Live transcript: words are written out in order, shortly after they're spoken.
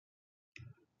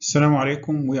Assalamu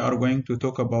alaikum. We are going to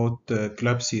talk about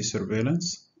CLABSI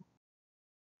surveillance.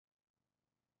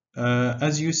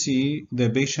 As you see, the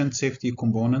patient safety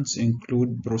components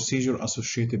include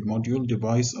procedure-associated module,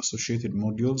 device-associated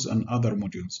modules, and other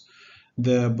modules.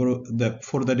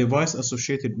 For the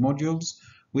device-associated modules,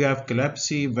 we have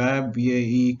CLABSI, VAB,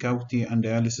 VAE, CAUTI, and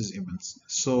dialysis events.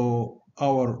 So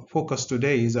our focus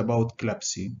today is about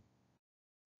CLABSI.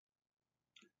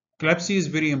 CLABSI is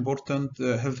very important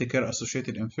healthcare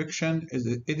associated infection.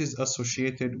 It is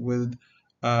associated with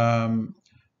um,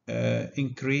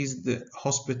 increased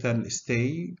hospital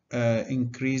stay,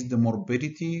 increased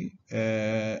morbidity,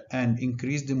 and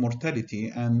increased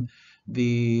mortality. And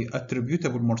the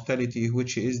attributable mortality,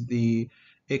 which is the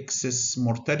excess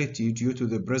mortality due to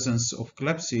the presence of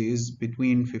CLABSI, is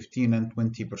between 15 and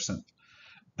 20%.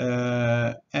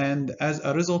 And as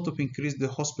a result of increased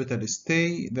hospital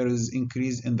stay, there is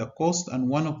increase in the cost, and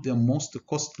one of the most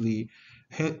costly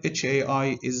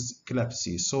HAI is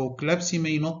CLABSI. So CLABSI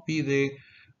may not be the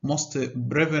most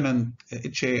prevalent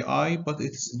HAI, but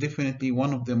it's definitely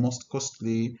one of the most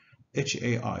costly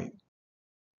HAI.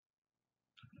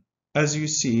 As you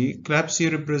see,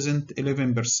 CLABSI represent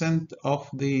 11% of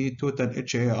the total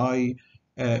HAI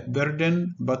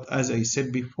burden, but as I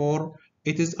said before,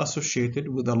 it is associated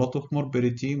with a lot of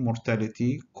morbidity,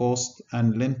 mortality, cost,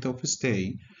 and length of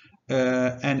stay,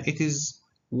 and it is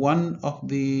one of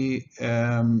the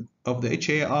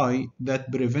HAI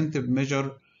that preventive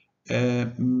measure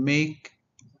make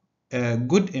a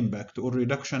good impact or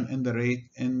reduction in the rate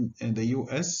in the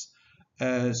US.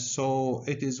 So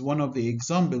it is one of the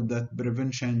examples that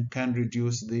prevention can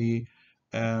reduce the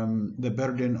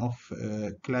burden of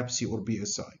CLABSI or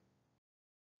BSI.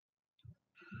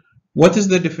 What is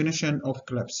the definition of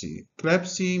CLABSI?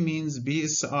 CLABSI means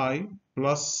BSI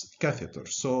plus catheter,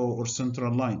 or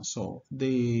central line. So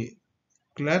the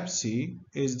CLABSI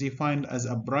is defined as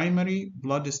a primary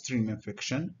bloodstream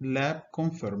infection, lab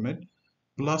confirmed,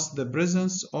 plus the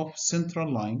presence of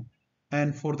central line.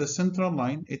 And for the central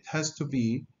line, it has to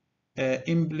be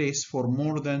in place for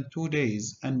more than 2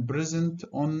 days and present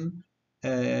on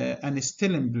and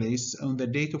still in place on the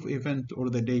date of event or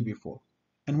the day before.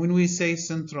 And when we say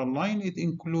central line, it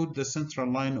includes the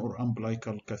central line or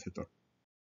umbilical catheter.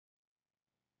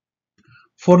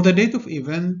 For the date of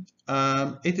event,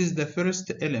 it is the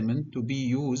first element to be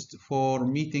used for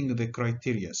meeting the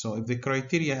criteria. So if the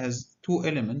criteria has 2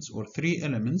 elements or 3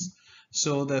 elements,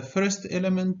 so the first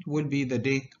element will be the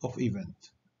date of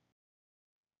event.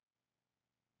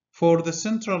 For the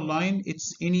central line,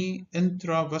 it's any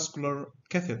intravascular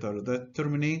catheter that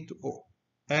terminates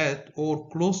at or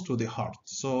close to the heart.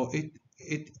 So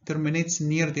it terminates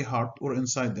near the heart or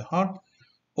inside the heart,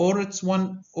 or it's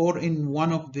one or in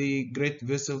one of the great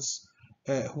vessels,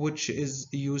 which is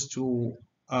used to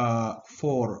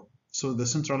so the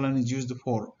central line is used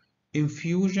for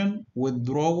infusion,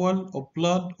 withdrawal of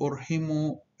blood, or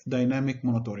hemodynamic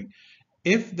monitoring.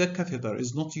 If the catheter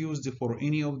is not used for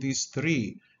any of these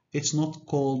 3, it's not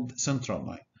called central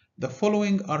line. The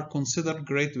following are considered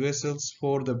great vessels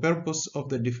for the purpose of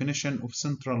the definition of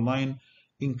central line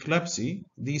in CLABSI.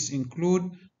 These include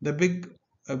the big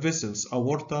vessels: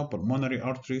 aorta, pulmonary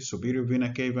artery, superior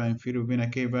vena cava, inferior vena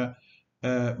cava,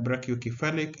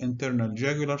 brachiocephalic, internal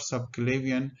jugular,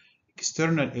 subclavian,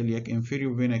 external iliac,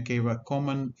 inferior vena cava,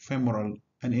 common femoral,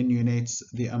 and innunates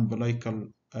the umbilical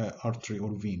artery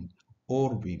or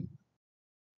vein.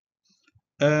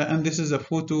 And this is a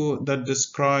photo that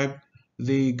describes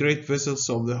the great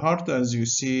vessels of the heart. As you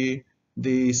see,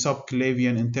 the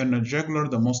subclavian, internal jugular,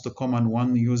 the most common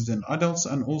one used in adults,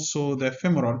 and also the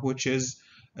femoral, which is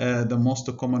the most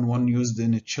common one used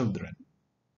in children.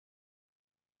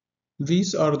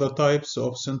 These are the types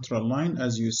of central line.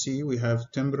 As you see, we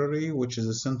have temporary, which is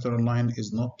a central line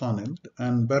is not tunneled,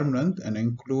 and permanent, and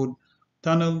include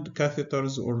tunneled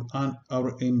catheters or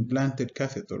implanted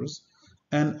catheters,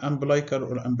 and umbilical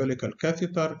or umbilical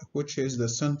catheter, which is the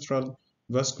central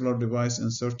vascular device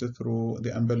inserted through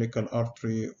the umbilical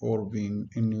artery or vein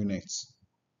in neonates.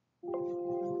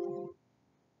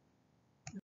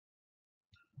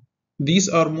 These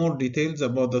are more details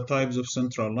about the types of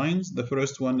central lines. The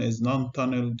first one is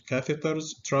non-tunneled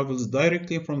catheters, travels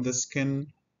directly from the skin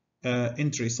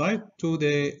entry site to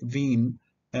the vein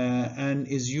and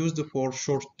is used for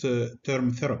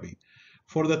short-term therapy.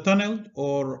 For the tunneled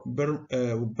or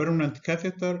permanent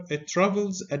catheter, it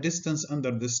travels a distance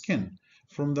under the skin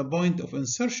from the point of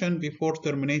insertion before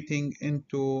terminating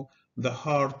into the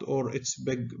heart or its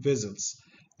big vessels.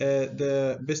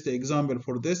 The best example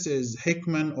for this is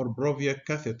Hickman or Brovia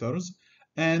catheters,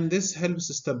 and this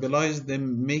helps stabilize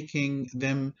them, making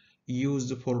them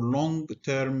used for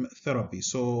long-term therapy.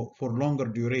 So for longer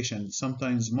duration,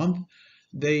 sometimes month,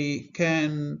 they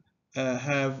can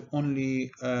have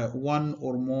only one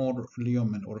or more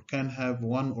lumen, or can have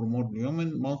one or more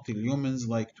lumen, multi-lumens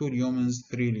like 2 lumens,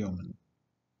 3 lumen.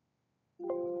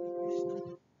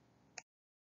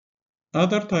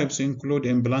 Other types include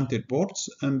implanted ports,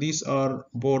 and these are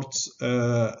ports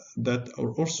that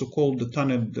are also called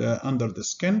tunneled under the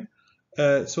skin.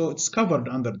 So it's covered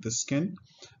under the skin,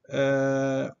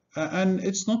 and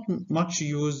it's not much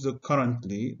used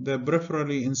currently. The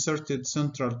peripherally inserted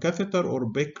central catheter or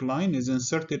BEC line is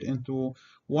inserted into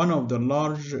one of the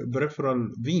large peripheral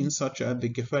veins, such as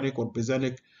the cephalic or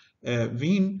basilic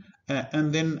vein,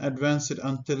 and then advance it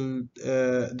until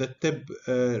the tip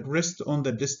rests on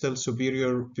the distal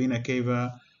superior vena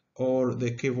cava or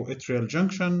the cavoatrial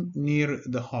junction near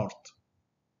the heart.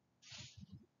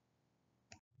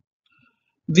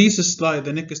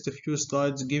 The next few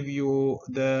slides give you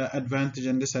the advantage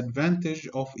and disadvantage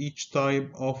of each type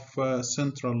of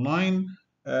central line,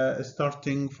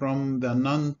 starting from the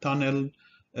non-tunnel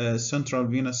central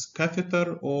venous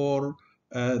catheter or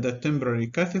the temporary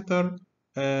catheter,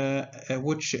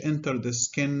 which enter the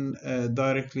skin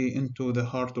directly into the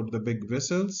heart or the big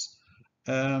vessels.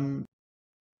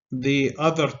 The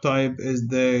other type is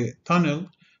the tunnel,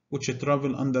 which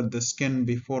travel under the skin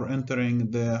before entering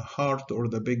the heart or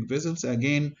the big vessels.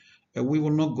 Again, we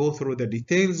will not go through the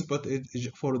details, but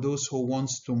for those who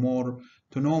wants to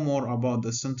know more about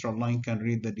the central line can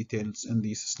read the details in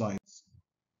these slides.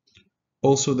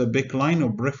 Also, the big line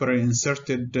of peripherally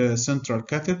inserted central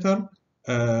catheter,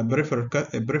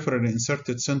 peripherally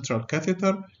inserted central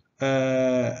catheter.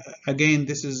 Again,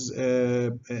 this is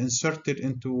inserted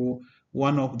into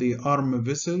one of the arm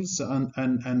vessels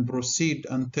and proceed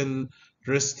until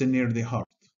rest near the heart.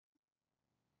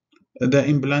 The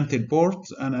implanted port,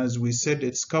 and as we said,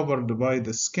 it's covered by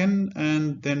the skin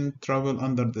and then travel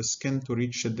under the skin to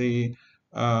reach the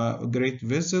great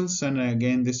vessels. And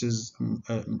again, this is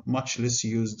much less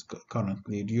used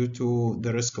currently due to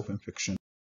the risk of infection.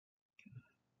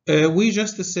 We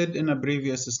just said in a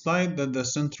previous slide that the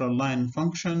central line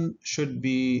function should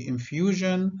be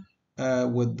infusion,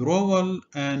 withdrawal,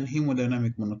 and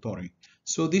hemodynamic monitoring.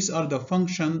 So these are the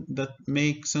functions that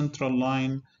make central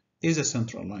line is a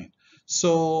central line.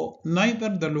 So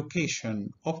neither the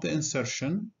location of the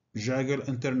insertion,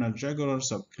 internal jugular,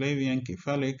 subclavian,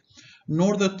 cephalic,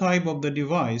 nor the type of the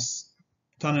device,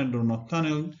 tunneled or not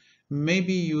tunneled, may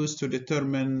be used to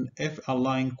determine if a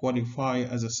line qualifies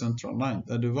as a central line.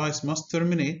 The device must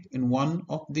terminate in one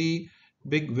of the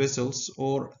big vessels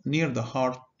or near the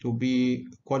heart to be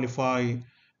qualified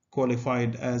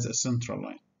as a central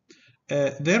line.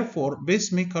 Therefore,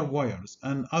 pacemaker wires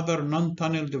and other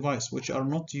non-tunnel devices which are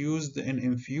not used in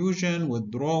infusion,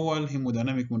 withdrawal,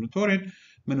 hemodynamic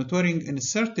monitoring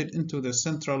inserted into the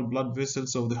central blood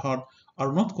vessels of the heart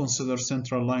are not considered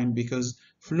central line because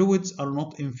fluids are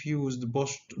not infused,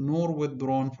 pushed, nor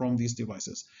withdrawn from these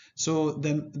devices. So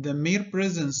the mere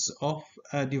presence of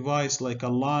a device like a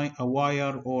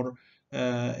wire or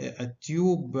a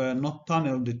tube, not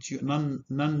tunneled,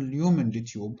 non-lumen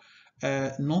tube,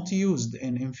 not used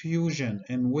in infusion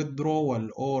and withdrawal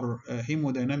or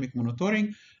hemodynamic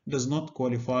monitoring does not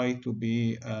qualify to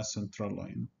be a central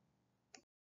line.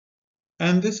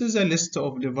 And this is a list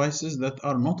of devices that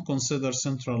are not considered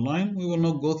central line. We will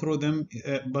not go through them,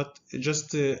 but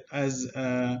just as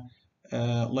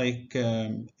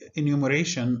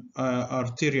enumeration,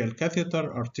 arterial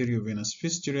catheter, arteriovenous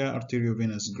fistula,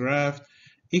 arteriovenous graft,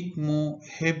 ECMO,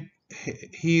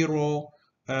 HERO,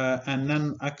 and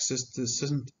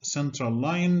non-accessed central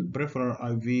line, peripheral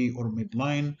IV or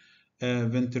midline,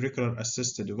 ventricular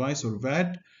assisted device or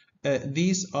VAD.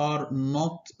 These are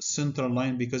not central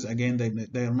line because again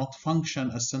they are not function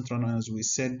as central line, as we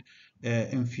said,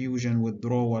 infusion,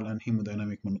 withdrawal, and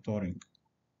hemodynamic monitoring.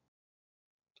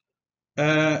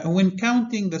 When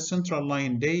counting the central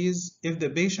line days, if the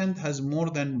patient has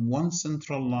more than one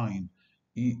central line,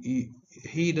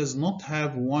 he does not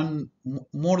have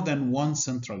more than one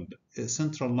central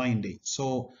line day.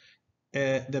 So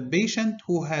the patient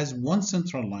who has one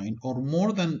central line or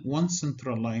more than one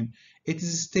central line, it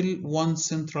is still one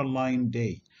central line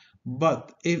day.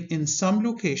 But in some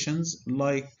locations,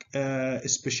 like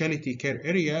specialty care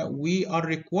area, we are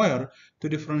required to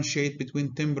differentiate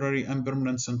between temporary and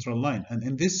permanent central line. And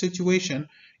in this situation,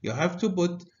 you have to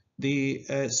put the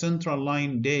central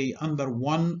line day under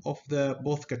one of the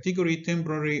both category,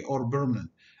 temporary or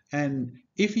permanent. And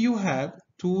if you have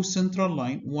two central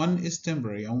line, one is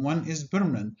temporary and one is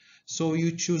permanent, so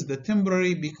you choose the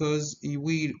temporary because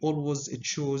we always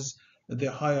choose the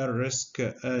higher risk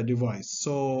device.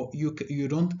 So you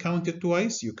don't count it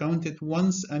twice, you count it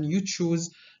once, and you choose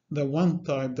the one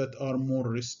type that are more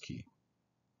risky.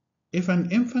 If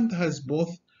an infant has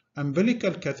both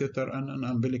umbilical catheter and an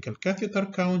umbilical catheter,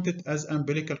 count it as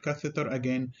umbilical catheter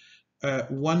again.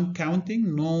 One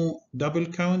counting, no double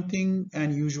counting,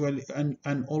 and usually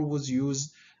and always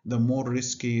use the more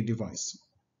risky device.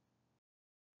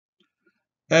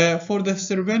 For the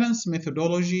surveillance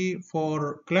methodology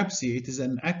for CLABSI, it is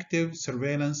an active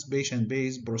surveillance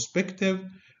patient-based prospective,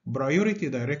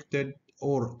 priority-directed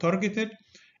or targeted,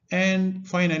 and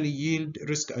finally yield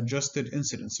risk-adjusted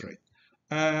incidence rate.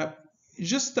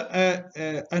 Just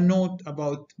a note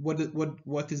about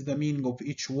what is the meaning of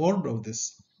each word of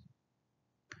this.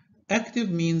 Active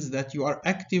means that you are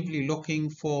actively looking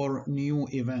for new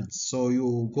events. So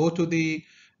you go to the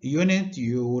unit,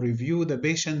 you review the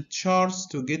patient charts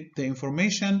to get the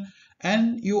information,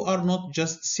 and you are not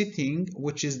just sitting,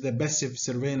 which is the passive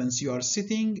surveillance. You are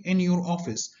sitting in your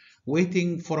office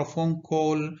waiting for a phone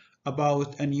call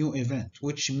about a new event,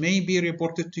 which may be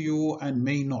reported to you and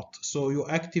may not. So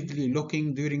you're actively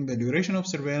looking during the duration of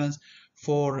surveillance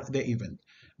for the event.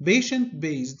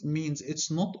 Patient-based means it's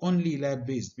not only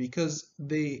lab-based, because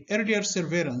the earlier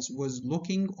surveillance was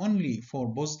looking only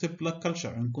for positive blood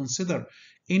culture and consider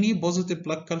any positive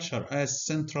blood culture as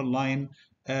central line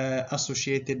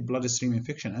associated bloodstream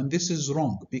infection. And this is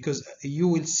wrong, because you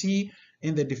will see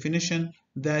in the definition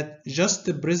that just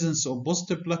the presence of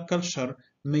positive blood culture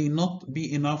may not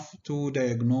be enough to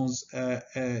diagnose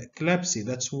CLABSI.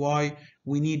 That's why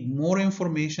we need more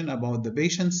information about the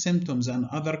patient's symptoms and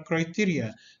other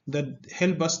criteria that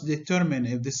help us determine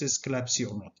if this is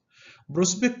CLABSI or not.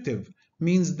 Prospective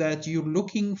means that you're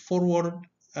looking forward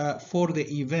for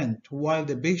the event while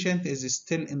the patient is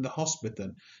still in the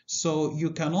hospital. So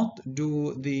you cannot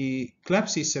do the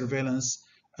CLABSI surveillance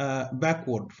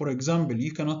backward. For example,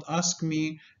 you cannot ask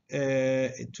me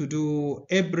to do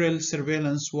April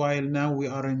surveillance while now we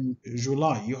are in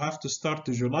July. You have to start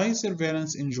the July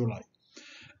surveillance in July.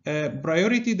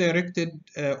 Priority directed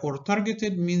or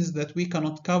targeted means that we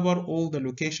cannot cover all the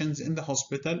locations in the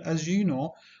hospital. As you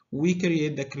know, we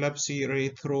create the CLABSI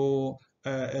rate through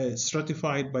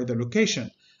stratified by the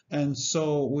location. And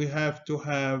so we have to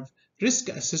have risk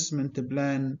assessment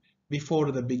plan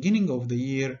before the beginning of the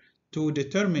year to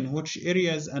determine which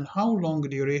areas and how long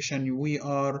duration we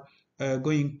are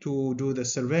going to do the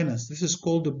surveillance. This is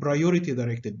called priority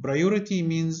directed. Priority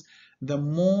means the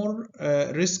more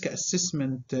risk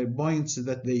assessment points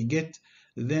that they get,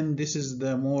 then this is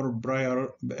the more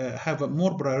have a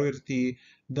more priority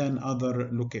than other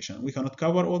location. We cannot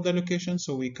cover all the locations,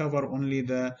 so we cover only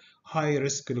the high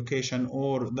risk location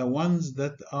or the ones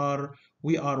that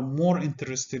we are more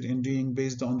interested in doing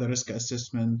based on the risk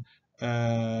assessment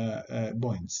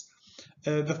points.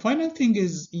 The final thing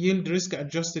is yield risk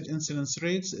adjusted incidence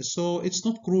rates. So it's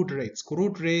not crude rates.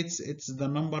 Crude rates, it's the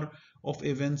number of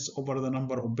events over the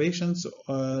number of patients,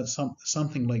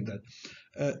 something like that.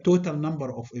 Total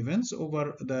number of events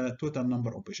over the total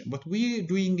number of patients. But we're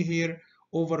doing here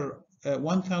over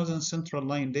 1,000 central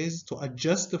line days to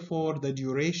adjust for the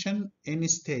duration in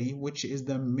stay, which is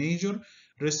the major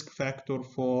risk factor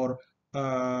for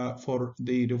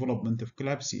the development of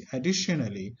CLABSI.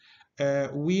 Additionally,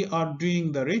 we are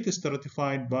doing the rate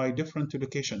stratified by different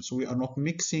locations. So we are not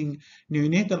mixing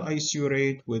neonatal ICU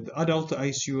rate with adult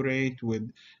ICU rate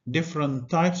with different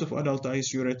types of adult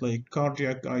ICU rate like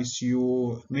cardiac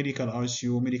ICU, medical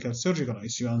surgical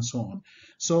ICU, and so on.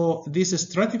 So this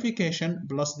stratification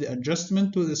plus the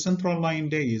adjustment to the central line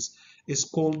days is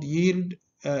called yield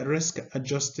risk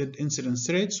adjusted incidence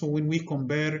rate. So when we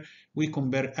compare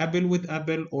apple with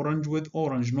apple, orange with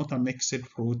orange, not a mixed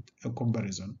fruit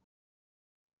comparison.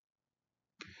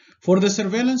 For the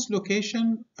surveillance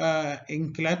location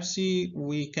in CLABSI,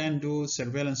 we can do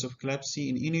surveillance of CLABSI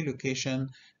in any location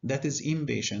that is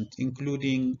inpatient,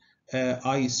 including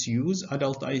ICUs,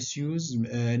 adult ICUs,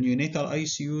 neonatal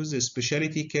ICUs, a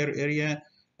specialty care area,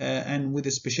 and with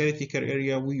the specialty care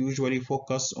area, we usually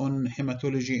focus on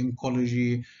hematology,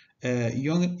 oncology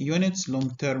units,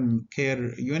 long-term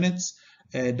care units,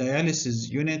 dialysis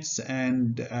units,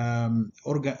 and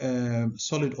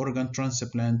solid organ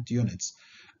transplant units.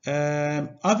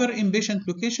 Other inpatient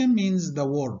location means the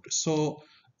ward, so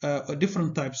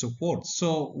different types of wards.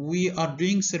 So we are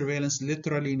doing surveillance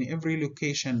literally in every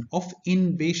location of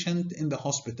inpatient in the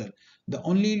hospital. The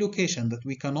only location that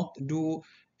we cannot do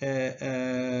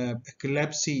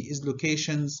CLABSI is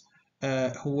locations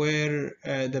where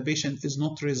the patient is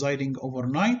not residing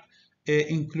overnight,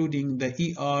 including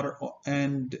the ER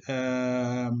and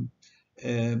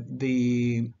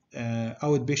the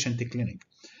outpatient clinic.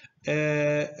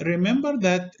 Remember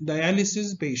that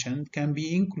dialysis patient can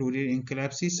be included in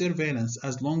CLABSI surveillance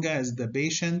as long as the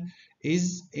patient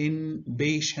is in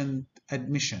patient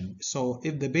admission. So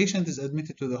if the patient is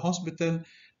admitted to the hospital,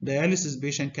 dialysis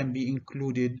patient can be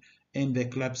included in the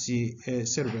CLABSI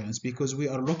surveillance because we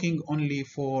are looking only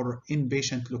for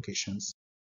inpatient locations.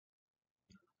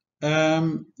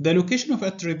 The location of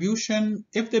attribution,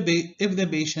 if the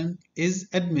patient is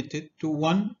admitted to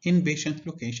one inpatient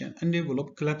location and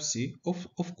develop CLABSI,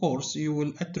 of course you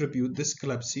will attribute this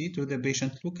CLABSI to the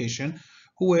patient location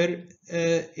where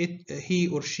he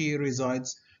or she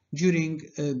resides during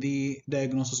the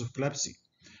diagnosis of CLABSI.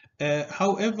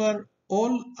 However,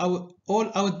 all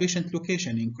outpatient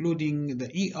location, including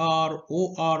the ER,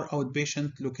 OR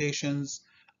outpatient locations,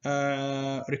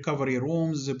 recovery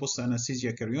rooms,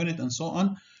 post-anesthesia care unit, and so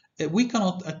on, we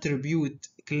cannot attribute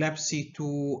CLABSI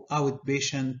to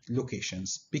outpatient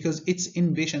locations because it's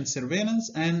inpatient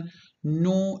surveillance and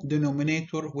no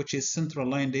denominator, which is central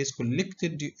line days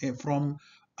collected from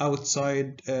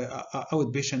outside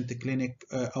outpatient clinic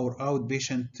or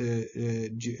outpatient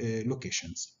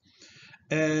locations.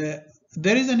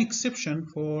 There is an exception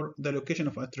for the location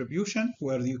of attribution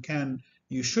where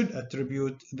you should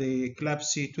attribute the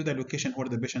CLABSI to the location where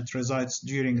the patient resides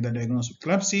during the diagnosis of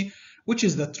CLABSI, which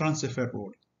is the transfer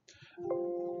rule.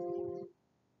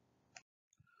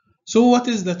 So what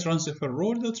is the transfer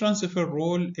rule? The transfer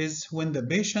rule is when the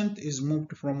patient is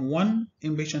moved from one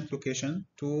inpatient location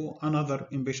to another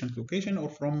inpatient location or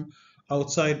from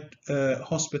outside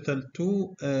hospital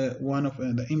to one of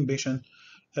the inpatient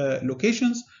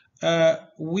locations.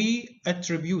 We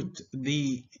attribute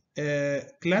the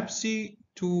CLABSI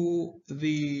to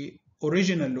the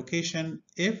original location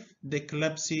if the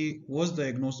CLABSI was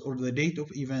diagnosed or the date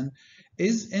of event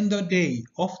is in the day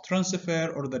of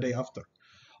transfer or the day after.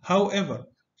 However,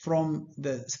 from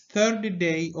the third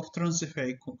day of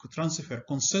transfer,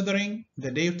 considering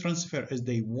the day of transfer is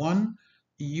day 1,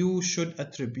 you should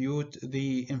attribute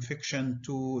the infection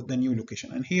to the new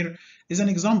location. And here is an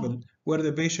example where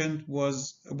the patient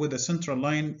was with a central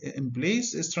line in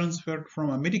place is transferred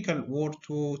from a medical ward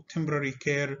to temporary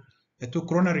care to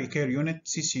coronary care unit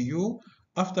CCU.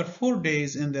 After 4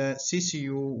 days in the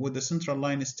CCU with the central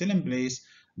line still in place,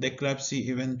 the CLABSI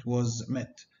event was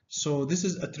met. So this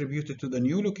is attributed to the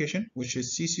new location, which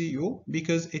is CCU,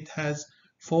 because it has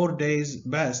 4 days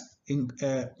passed in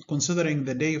considering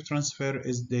the day of transfer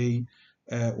is day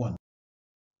 1.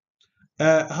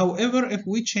 However, if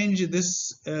we change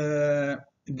this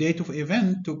date of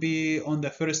event to be on the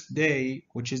first day,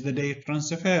 which is the day of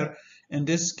transfer, in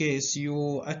this case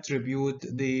you attribute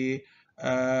the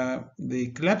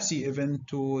CLABSI event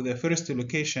to the first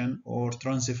location or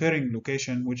transferring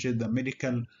location, which is the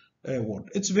medical ward.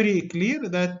 It's very clear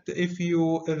that if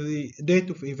the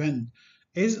date of event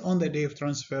is on the day of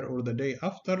transfer or the day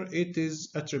after, it is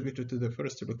attributed to the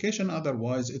first location.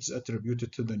 Otherwise, it's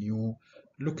attributed to the new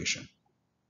location.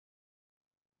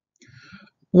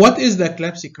 What is the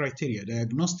CLABSI criteria,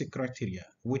 diagnostic criteria,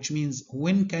 which means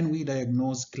when can we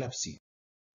diagnose CLABSI?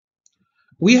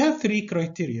 We have 3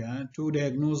 criteria to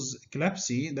diagnose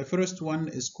CLABSI. The first one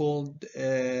is called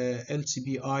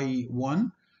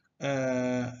LCBI-1.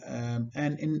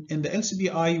 And in the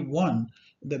LCBI-1,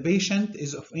 the patient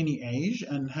is of any age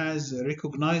and has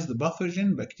recognized the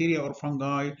pathogen, bacteria or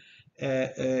fungi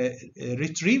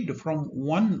retrieved from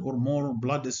one or more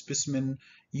blood specimen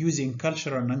using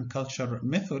culture or non-culture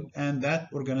method, and that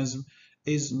organism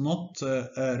is not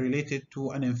related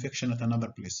to an infection at another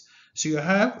place. So you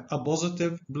have a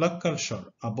positive blood culture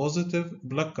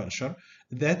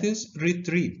that is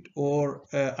retrieved or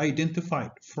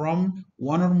identified from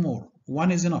one or more,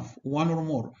 one is enough, one or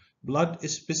more blood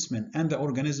specimen, and the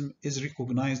organism is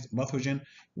recognized pathogen.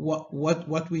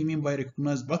 What we mean by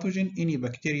recognized pathogen? Any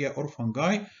bacteria or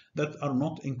fungi that are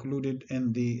not included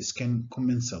in the skin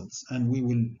commensals, and we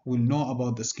will know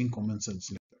about the skin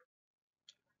commensals later.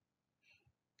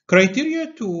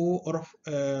 Criteria 2 or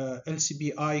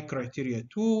LCBI criteria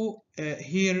 2,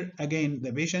 here again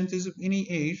the patient is of any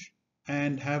age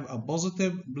and have a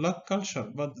positive blood culture,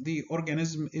 but the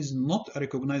organism is not a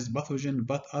recognized pathogen,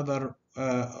 but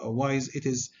otherwise it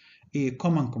is a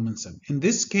common commensal. In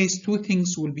this case, 2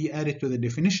 things will be added to the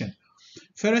definition.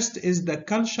 First is the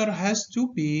culture has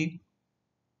to be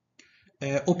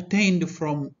obtained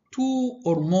from 2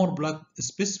 or more blood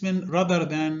specimens rather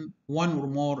than 1 or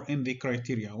more in the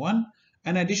criteria 1.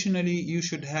 And additionally, you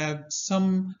should have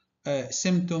some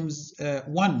symptoms,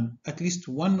 at least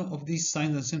one of these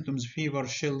signs and symptoms, fever,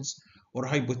 chills, or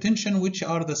hypotension, which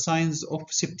are the signs of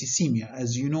septicemia.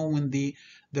 As you know, when the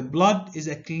blood is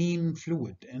a clean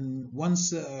fluid, and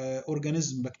once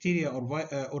organism, bacteria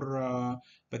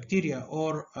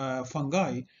or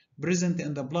fungi present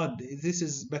in the blood, this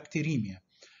is bacteremia.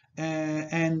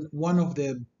 And one of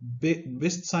the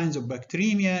best signs of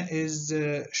bacteremia is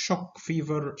shock,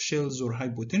 fever, chills, or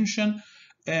hypotension.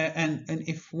 And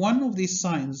if one of these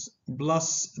signs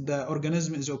plus the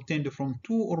organism is obtained from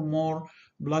 2 or more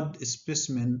blood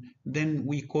specimen, then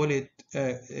we call it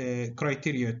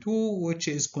criteria 2, which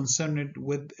is concerned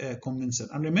with commensal.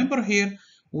 And remember here,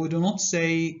 we do not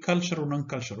say culture or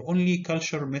non-culture. Only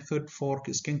culture method for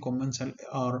skin commensal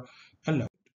are allowed.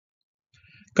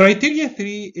 Criteria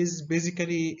 3 is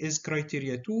basically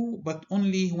criteria 2, but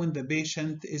only when the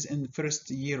patient is in first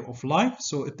year of life.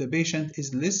 So if the patient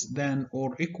is less than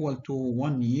or equal to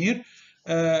 1 year,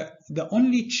 the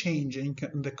only change in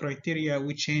the criteria,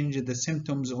 we change the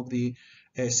symptoms of the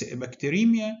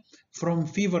bacteremia from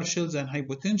fever, chills, and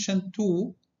hypotension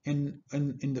to in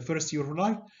the first year of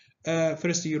life.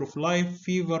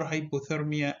 Fever,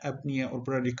 hypothermia, apnea, or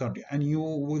bradycardia. And you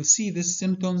will see these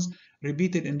symptoms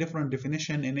repeated in different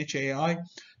definition in HAI,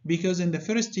 because in the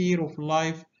first year of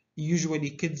life,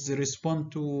 usually kids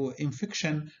respond to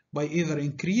infection by either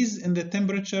increase in the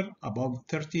temperature above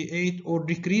 38 or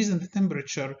decrease in the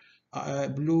temperature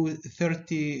below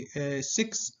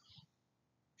 36.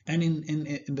 And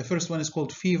in the first one is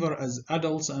called fever as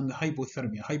adults, and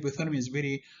hypothermia. Hypothermia is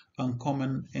very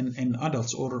uncommon in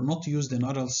adults, or not used in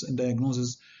adults in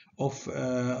diagnosis of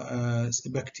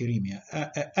bacteremia.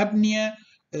 Apnea,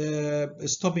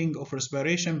 stopping of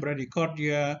respiration,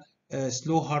 bradycardia,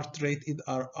 slow heart rate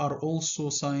are also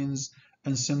signs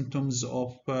and symptoms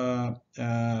of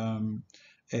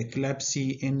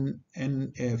CLABSI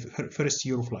in first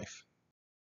year of life.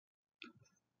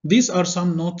 These are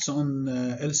some notes on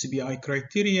LCBI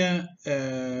criteria.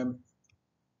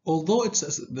 Although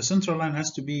the central line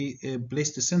has to be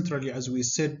placed centrally, as we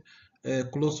said,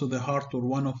 close to the heart, or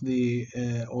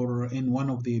in one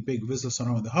of the big vessels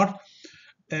around the heart,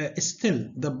 still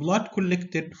the blood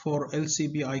collected for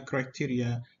LCBI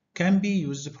criteria can be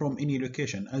used from any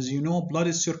location. As you know, blood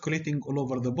is circulating all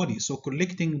over the body, so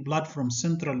collecting blood from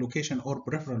central location or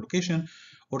peripheral location,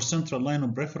 or central line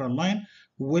or peripheral line,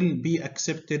 will be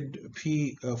accepted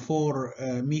for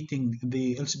meeting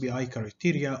the LCBI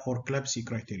criteria or CLABSI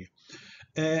criteria.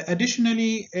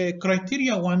 Additionally,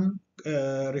 criteria 1,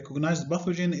 recognized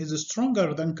pathogen, is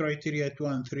stronger than criteria 2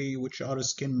 and 3, which are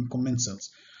skin commensals.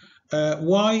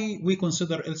 Why we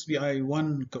consider LCBI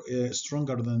 1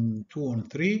 stronger than 2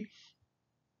 and 3?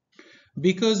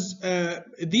 Because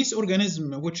these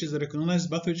organisms, which is a recognized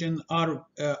pathogen,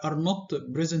 are not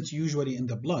present usually in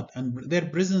the blood, and their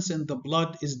presence in the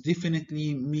blood is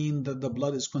definitely mean that the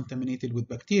blood is contaminated with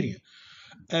bacteria.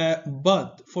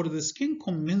 But for the skin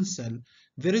commensal,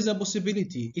 there is a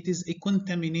possibility it is a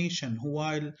contamination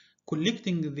while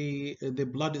collecting the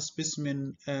blood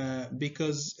specimen,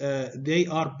 because they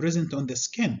are present on the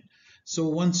skin. So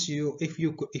once if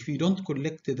you don't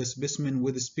collect the specimen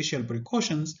with special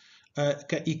precautions,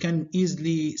 you can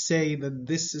easily say that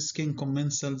this skin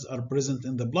commensals are present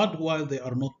in the blood while they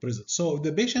are not present. So if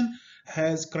the patient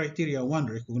has criteria 1,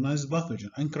 recognized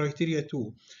pathogen, and criteria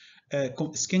 2,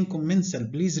 skin commensal,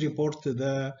 please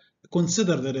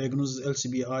consider the diagnosis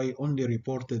LCBI, only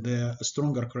report the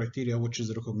stronger criteria, which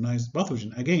is recognized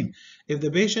pathogen. Again, if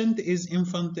the patient is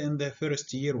infant in the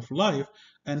first year of life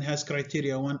and has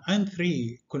criteria 1 and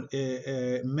 3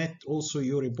 met, also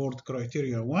you report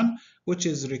criteria 1, which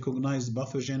is recognized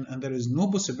pathogen, and there is no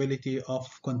possibility of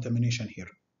contamination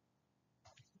here.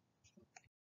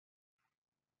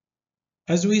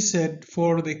 As we said,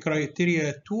 for the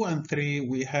criteria 2 and 3,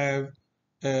 we have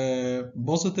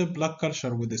positive blood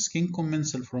culture with the skin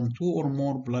commensal from 2 or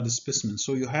more blood specimens.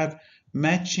 So you have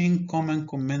matching common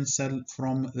commensal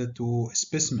from the 2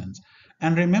 specimens.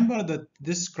 And remember that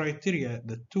this criteria,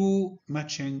 the 2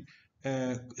 matching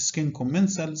skin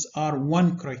commensals, are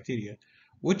 1 criteria,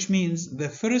 which means the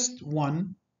first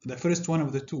one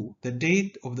of the 2, the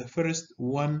date of the first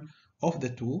one of the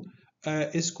 2,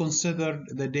 is considered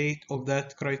the date of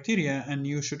that criteria, and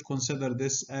you should consider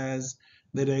this as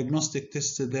the diagnostic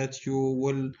test that you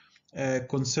will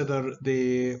consider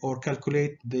or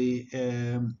calculate the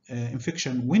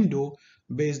infection window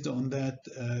based on that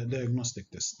diagnostic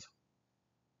test.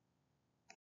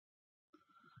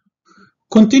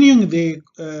 Continuing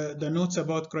the notes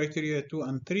about criteria 2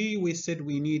 and 3, we said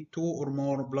we need 2 or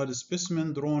more blood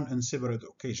specimen drawn on separate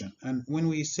occasion. And when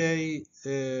we say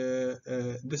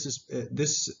this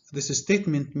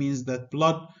statement means that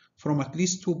blood from at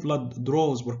least 2 blood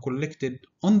draws were collected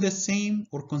on the same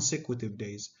or consecutive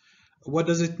days. What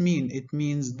does it mean? It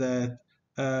means that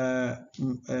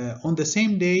on the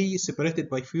same day, separated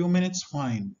by few minutes,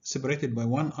 fine. Separated by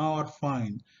 1 hour,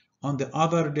 fine. On the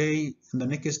other day, the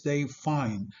next day,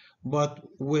 fine. But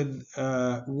with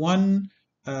one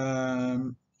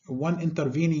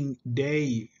intervening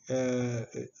day,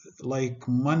 like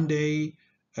Monday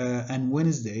and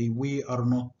Wednesday, we are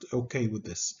not okay with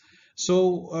this.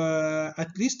 So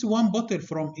at least one bottle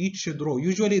from each draw.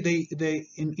 Usually they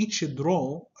in each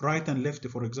draw, right and left,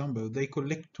 for example, they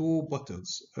collect 2 bottles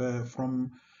from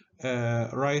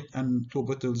right and 2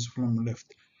 bottles from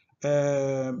left.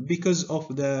 Because of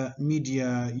the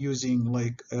media using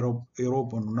like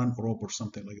aerobe or non-aerobe or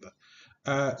something like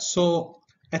that. So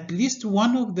at least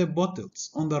one of the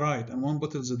bottles on the right and one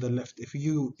bottles on the left, if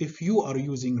you are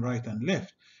using right and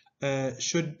left,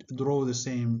 should draw the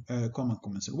same common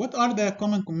commensal. What are the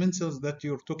common commensals that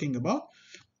you're talking about?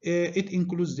 It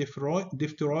includes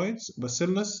diphtheroids,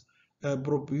 bacillus,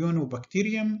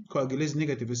 propionibacterium, coagulase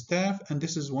negative staph, and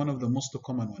this is one of the most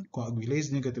common one,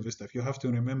 coagulase negative staph. You have to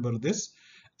remember this.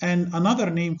 And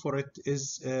another name for it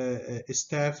is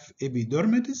staph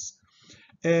epidermidis.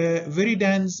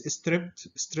 Viridans strep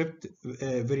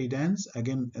viridans.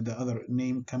 Again, the other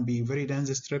name can be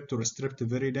viridans strep or strep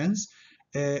viridans.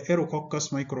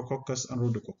 Aerococcus, micrococcus, and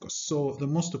rhodococcus. So the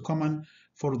most common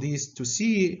for these to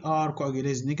see are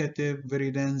coagulase negative,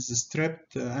 viridans, strep,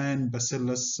 and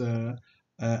bacillus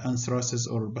anthracis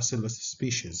or bacillus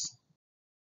species.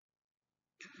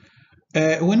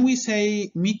 When we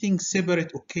say meeting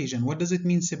separate occasion, what does it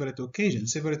mean separate occasion?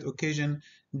 Separate occasion,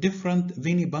 different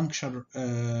venipuncture.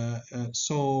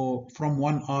 So from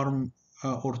one arm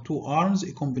or 2 arms,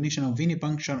 a combination of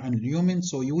venipuncture and lumen.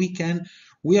 So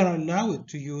we are allowed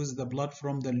to use the blood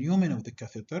from the lumen of the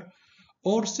catheter,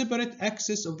 or separate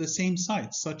access of the same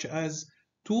site, such as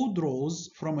 2 draws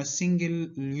from a single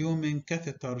lumen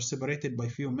catheter separated by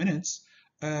few minutes,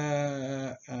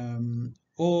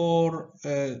 or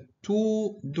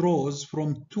 2 draws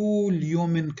from 2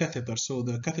 lumen catheters. So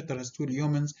the catheter has 2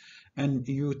 lumens, and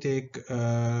you take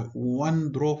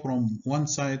 1 draw from one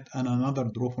side and another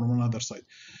draw from another side.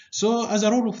 So as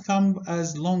a rule of thumb,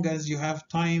 as long as you have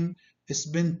time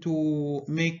spent to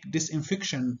make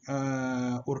disinfection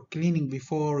or cleaning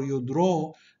before you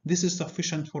draw, this is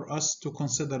sufficient for us to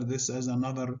consider this as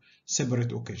another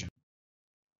separate occasion.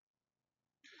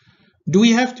 Do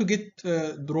we have to get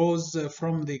draws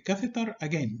from the catheter?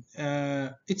 Again,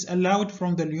 it's allowed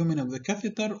from the lumen of the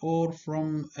catheter or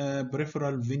from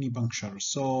peripheral venipuncture.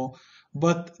 So,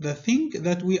 but the thing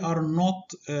that we are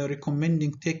not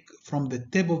recommending take from the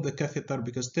tip of the catheter,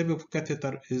 because tip of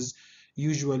catheter is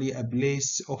usually a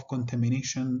place of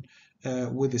contamination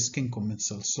with the skin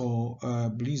commensal. So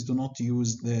please do not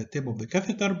use the tip of the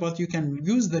catheter, but you can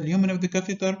use the lumen of the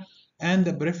catheter and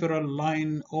the peripheral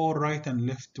line, or right and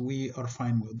left. We are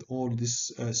fine with all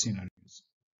these scenarios.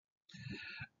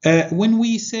 When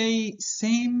we say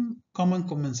same common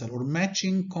commensal or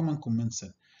matching common commensal,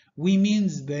 we mean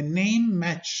the name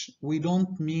match. We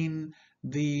don't mean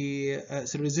the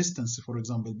resistance, for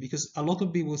example, because a lot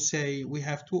of people say we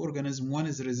have 2 organisms, one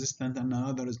is resistant and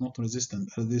another is not resistant.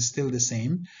 Are they still the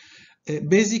same?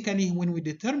 Basically, when we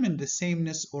determine the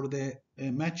sameness or the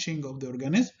matching of the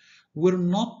organism, we're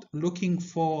not looking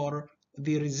for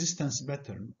the resistance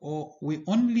pattern, or we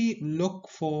only look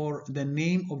for the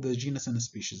name of the genus and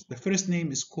species. The first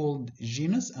name is called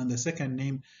genus and the second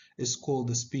name is called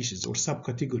the species or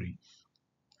subcategory.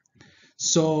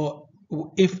 So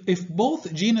if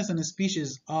both genus and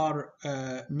species are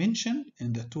mentioned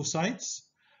in the 2 sites,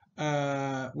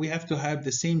 we have to have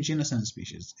the same genus and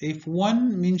species. If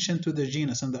one mentioned to the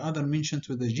genus and the other mentioned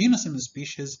to the genus and the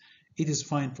species, it is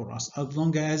fine for us, as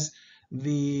long as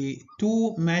the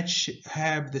 2 match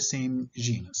have the same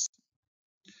genus.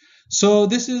 So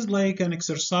this is like an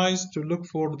exercise to look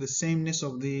for the sameness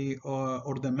of the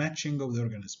or the matching of the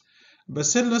organism.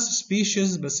 Bacillus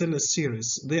species, Bacillus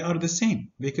cereus, they are the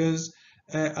same because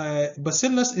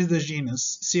Bacillus is the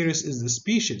genus, cereus is the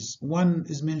species. One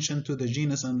is mentioned to the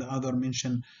genus and the other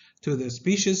mentioned to the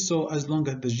species. So as long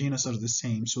as the genus are the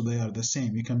same, so they are the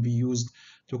same. It can be used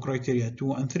to criteria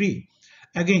 2 and 3.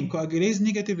 Again, coagulase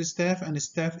negative staph and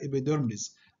staph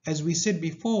epidermidis. As we said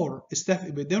before, staph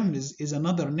epidermidis is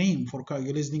another name for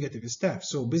coagulase negative staph.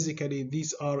 So basically,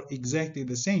 these are exactly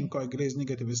the same coagulase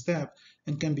negative staph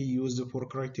and can be used for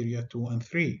criteria 2 and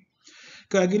 3.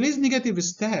 Coagulase negative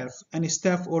staph and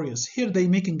staph aureus, here they're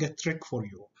making a trick for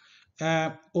you.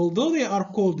 Although they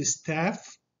are called staph,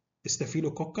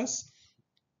 Staphylococcus,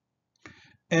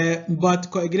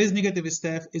 But coagulase negative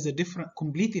staph is a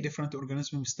completely different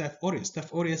organism from Staph aureus.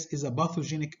 Staph aureus is a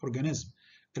pathogenic organism,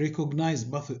 recognized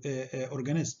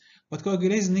organism. But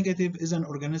coagulase negative is an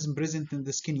organism present in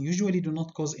the skin, usually do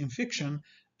not cause infection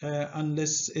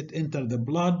unless it enter the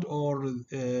blood, or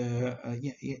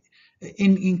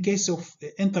in case of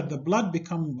enter the blood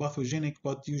become pathogenic,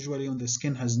 but usually on the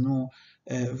skin has no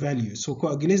value. So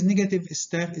coagulase negative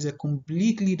staph is a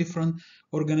completely different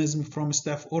organism from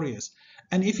Staph aureus.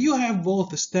 And if you have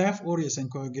both Staph aureus and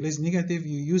coagulase negative,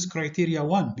 you use criteria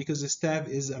 1 because the Staph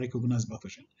is a recognized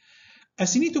pathogen.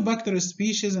 Acinetobacter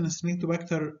species and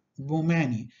Acinetobacter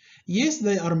baumannii, yes,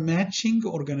 they are matching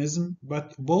organism,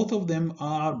 but both of them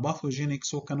are pathogenic,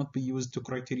 so cannot be used to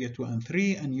criteria 2 and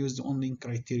 3 and used only in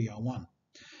criteria 1.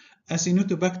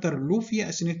 Acinetobacter lufia,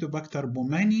 Acinetobacter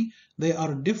baumannii, they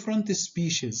are different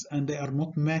species and they are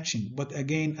not matching. But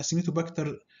again,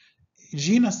 Acinetobacter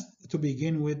genus to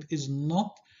begin with is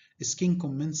not skin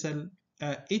commensal.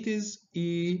 It is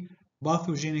a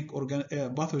pathogenic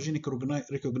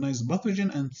recognized pathogen,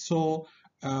 and so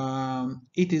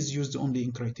it is used only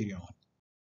in criteria 1.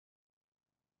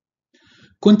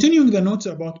 Continuing the notes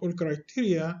about all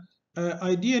criteria,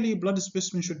 ideally blood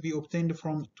specimen should be obtained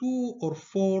from 2 or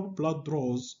 4 blood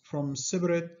draws from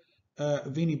separate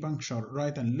venipuncture,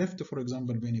 right and left, for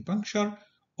example, venipuncture,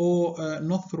 or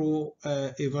not through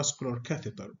a vascular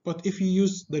catheter. But if you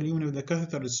use the lumen of the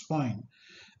catheter, it's fine.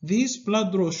 These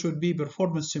blood draws should be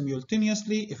performed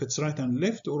simultaneously if it's right and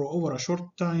left, or over a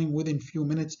short time within few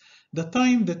minutes, the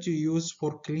time that you use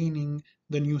for cleaning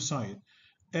the new site.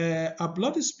 A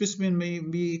blood specimen may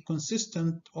be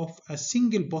consistent of a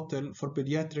single bottle for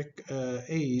pediatric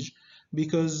age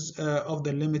because of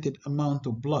the limited amount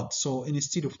of blood. So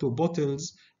instead of 2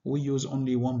 bottles, we use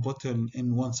only 1 bottle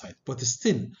in one site. But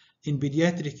still, in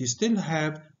pediatric, you still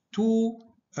have 2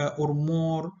 or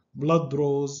more blood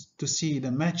draws to see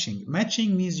the matching.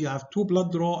 Matching means you have 2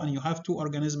 blood draw and you have 2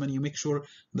 organisms and you make sure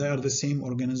they are the same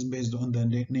organism based on the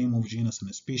name of genus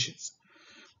and species.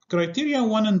 Criteria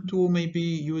 1 and 2 may be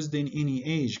used in any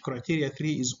age. Criteria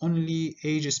 3 is only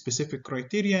age-specific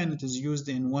criteria and it is used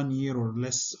in 1 year or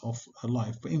less of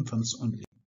life, for infants only.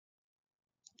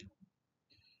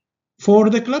 For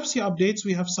the CLABSI updates,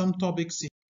 we have some topics.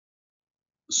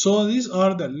 So these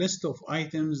are the list of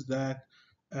items that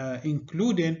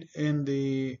included in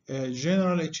the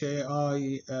general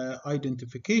HAI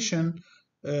identification,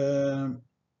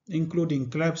 including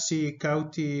CLABSI,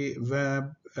 CAUTI,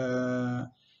 VAB.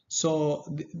 So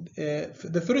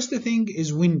the first thing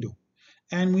is window.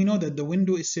 And we know that the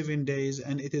window is 7 days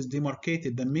and it is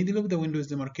demarcated. The middle of the window is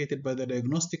demarcated by the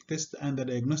diagnostic test, and the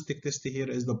diagnostic test here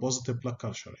is the positive blood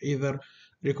culture, either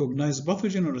recognized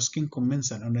pathogen or skin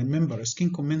commensal. And remember,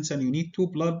 skin commensal, you need 2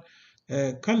 blood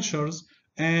cultures,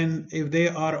 and if they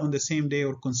are on the same day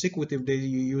or consecutive day,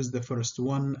 you use the first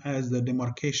one as the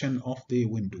demarcation of the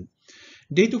window.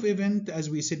 Date of event, as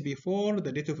we said before,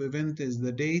 the date of event is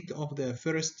the date of the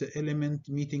first element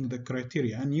meeting the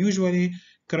criteria. And usually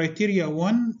criteria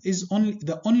 1 is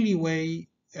the only way,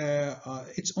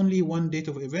 it's only one date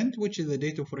of event, which is the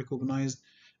date of recognized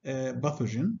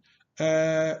pathogen.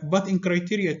 But in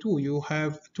criteria 2, you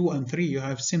have 2 and 3, you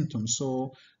have symptoms.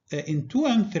 So in 2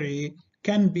 and 3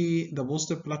 can be the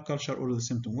positive blood culture or the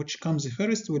symptom. Which comes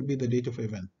first will be the date of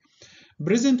event.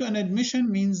 Present on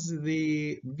admission means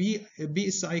the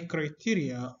BSI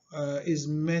criteria is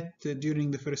met during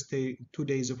the first 2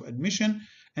 days of admission,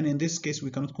 and in this case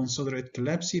we cannot consider it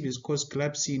CLABSI because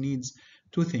CLABSI needs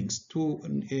 2 things.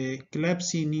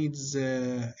 CLABSI needs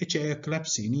HAI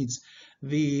CLABSI needs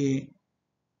the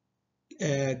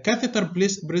catheter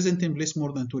present in place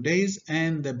more than 2 days,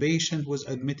 and the patient was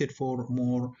admitted for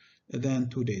more than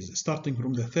 2 days. Starting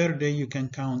from the 3rd day, you can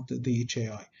count the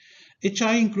HAI.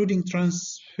 HI including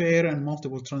transfer and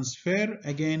multiple transfer.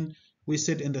 Again, we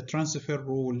said in the transfer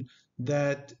rule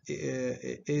that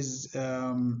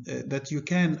that you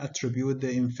can attribute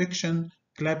the infection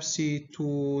CLABSI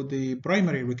to the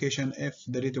primary location if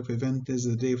the date of event is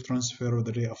the day of transfer or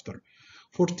the day after.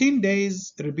 14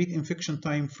 days repeat infection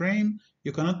time frame.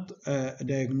 You cannot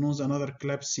diagnose another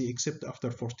CLABSI except after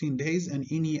 14 days, and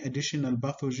any additional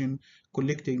pathogen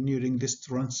collected during this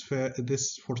transfer,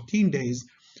 this 14 days,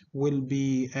 will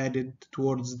be added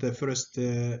towards the first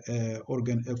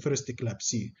first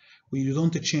CLABSI. We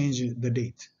don't change the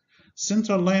date.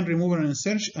 Central line removal and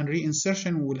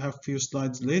reinsertion, will have few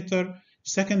slides later.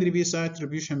 Secondary BSI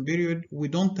attribution period, we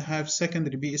don't have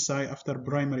secondary BSI after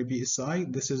primary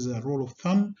BSI. This is a rule of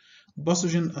thumb.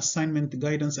 Pathogen assignment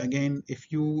guidance, again,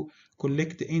 if you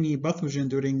collect any pathogen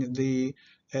during the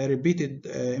repeated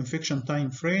infection time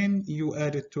frame, you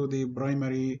add it to the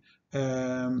primary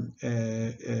CLABSI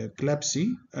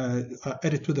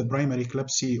added to the primary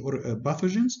CLABSI or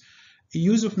pathogens.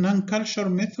 Use of non-culture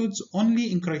methods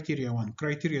only in criteria 1.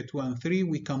 Criteria 2 and 3,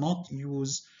 we cannot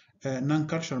use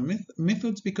non-culture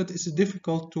methods because it's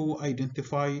difficult to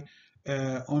identify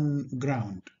on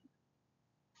ground.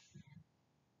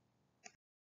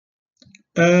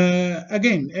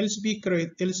 Again,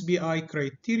 LSBI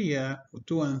criteria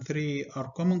 2 and 3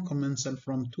 are common commensal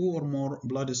from 2 or more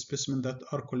blood specimens that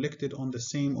are collected on the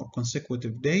same or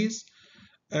consecutive days.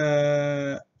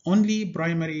 Only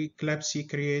primary CLABSI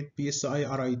create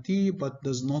BSI-RIT, but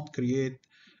does not create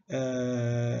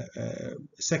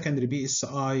secondary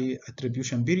BSI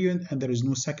attribution period, and there is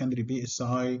no secondary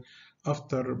BSI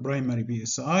after primary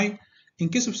BSI. In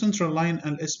case of central line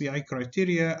and SBI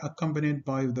criteria, accompanied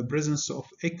by the presence of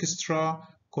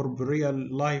extracorporeal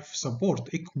life support,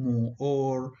 ECMO,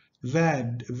 or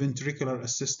VAD, ventricular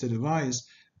assisted device,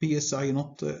 PSI,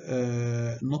 not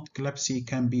CLABSI,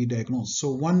 can be diagnosed.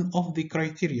 So one of the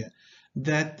criteria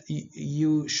that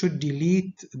you should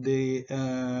delete the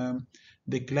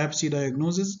CLABSI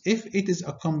diagnosis if it is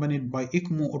accompanied by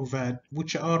ECMO or VAD,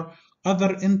 which are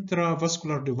other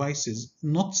intravascular devices,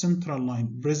 not central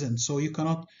line present. So you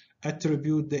cannot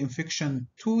attribute the infection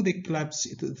to the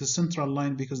CLABSI, to the central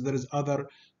line, because there is other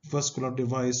vascular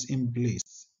device in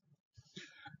place.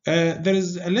 There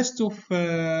is a list of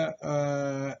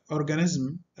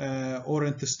organism or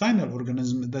intestinal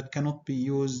organism that cannot be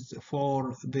used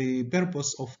for the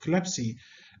purpose of CLABSI,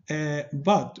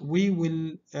 but we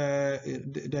will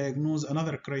diagnose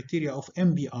another criteria of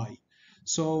MBI.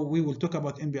 So we will talk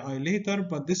about MBI later,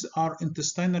 but these are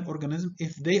intestinal organisms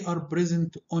if they are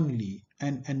present only,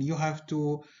 and you have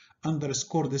to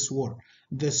underscore this word,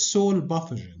 the sole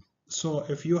pathogen. So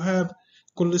if you have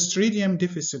Clostridium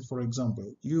difficile, for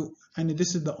example, and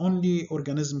this is the only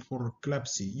organism for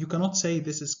CLABSI, you cannot say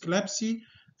this is CLABSI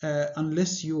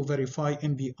unless you verify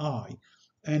MBI.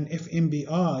 And if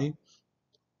MBI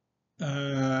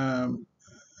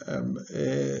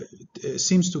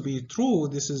seems to be true,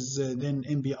 this is then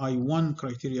MBI 1,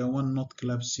 criteria 1, not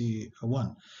CLABSI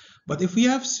 1. But if we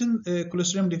have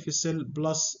Clostridium difficile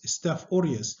plus Staph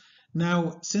aureus,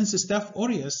 now since Staph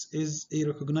aureus is a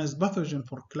recognized pathogen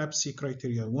for CLABSI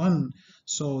criteria 1,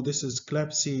 so this is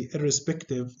CLABSI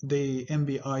irrespective the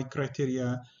MBI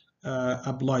criteria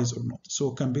applies or not.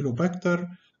 So Campylobacter,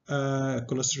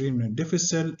 Clostridium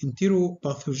difficile,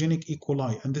 enteropathogenic E.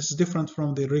 coli, and this is different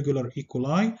from the regular E.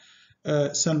 coli,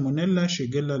 Salmonella,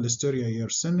 Shigella, Listeria,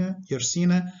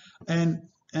 Yersinia,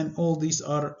 and all these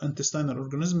are intestinal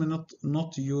organisms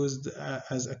not used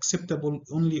as acceptable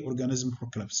only organism for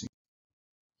CLABSI.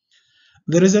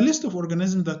 There is a list of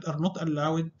organisms that are not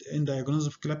allowed in diagnosis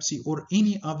of CLABSI or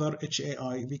any other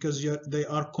HAI because they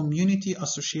are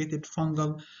community-associated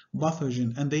fungal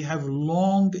pathogen and they have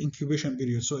long incubation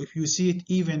period. So if you see it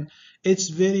even, it's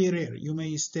very rare. You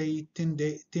may stay 10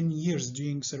 years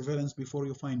doing surveillance before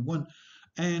you find one.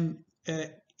 And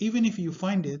even if you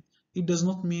find it, it does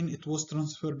not mean it was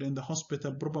transferred in the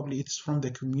hospital. Probably it's from the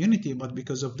community, but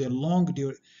because of the long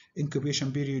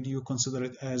incubation period, you consider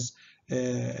it as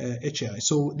HAI.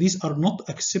 So these are not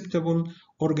acceptable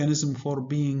organism for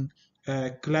being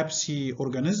CLABSI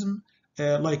organism,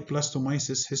 like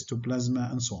plastomyces, histoplasma,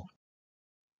 and so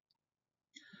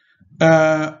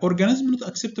on. Organism not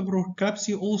acceptable for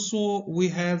CLABSI also, we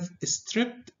have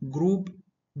strep group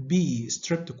B,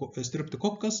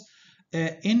 Streptococcus,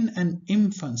 in an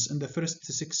infant in the first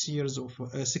 60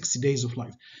 days of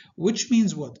life, which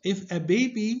means what? If a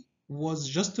baby was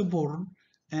just born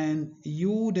and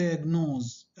you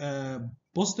diagnose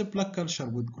positive blood culture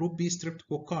with group B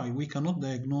streptococci, we cannot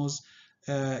diagnose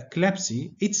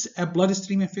CLABSI. It's a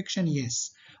bloodstream infection,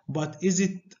 yes, but is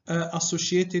it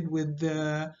associated with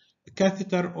the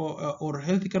catheter or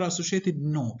healthcare associated?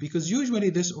 No, because usually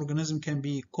this organism can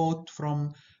be caught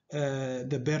from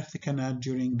the birth canal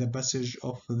during the passage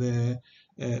of the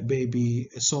baby.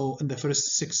 So in the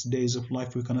first 6 days of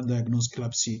life, we cannot diagnose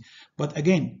CLABSI. But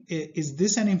again, is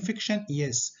this an infection?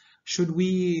 Yes. Should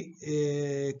we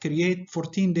create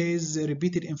 14 days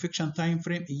repeated infection time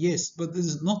frame? Yes, but this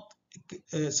is not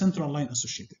central line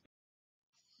associated.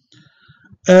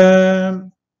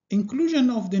 Inclusion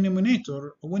of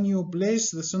denominator, when you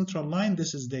place the central line,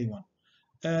 this is day 1.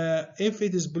 If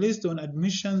it is placed on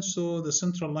admission, so the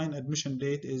central line admission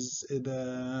date is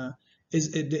the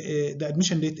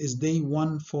admission date is day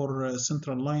 1 for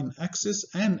central line access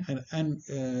and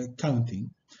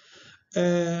counting.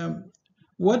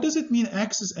 What does it mean,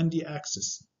 access and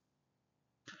de-access?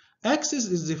 Access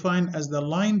is defined as the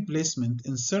line placement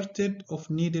inserted of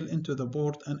needle into the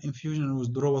port and infusion and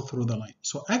withdrawal through the line.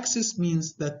 So access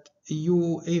means that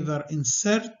you either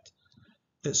insert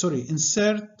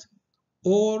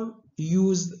or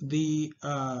use the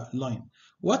line.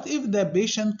 What if the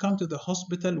patient come to the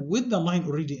hospital with the line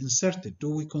already inserted?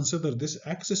 Do we consider this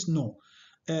access? No,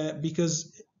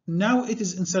 because now it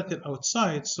is inserted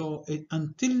outside, so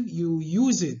until you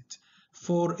use it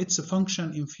for its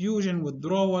function, infusion,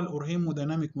 withdrawal, or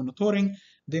hemodynamic monitoring,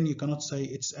 then you cannot say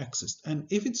it's accessed. And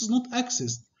if it's not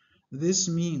accessed, this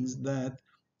means that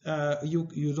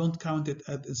you don't count it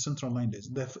at the central line days.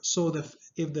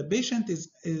 If the patient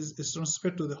is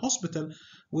transferred to the hospital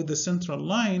with the central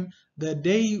line, the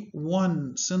day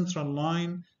one central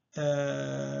line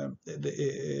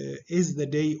is the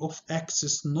day of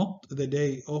access, not the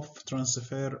day of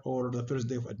transfer or the first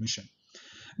day of admission.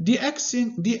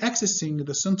 Deaccessing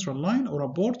the central line or a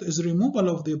port is removal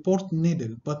of the port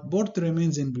needle, but port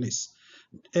remains in place.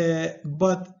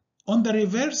 But on the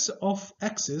reverse of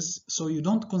access, so you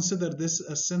don't consider this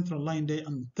a central line day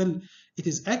until it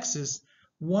is accessed.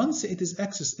 Once it is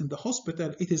accessed in the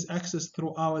hospital, it is accessed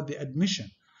throughout the admission.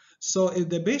 So if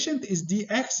the patient is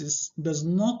deaccessed, does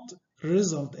not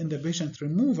result in the patient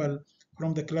removal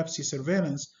from the CLABSI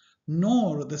surveillance,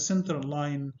 nor the central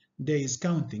line days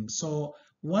counting. So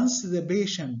once the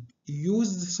patient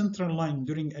used the central line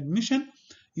during admission,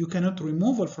 you cannot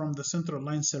remove from the central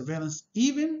line surveillance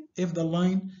even if the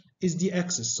line is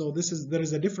deaccessed. So there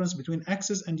is a difference between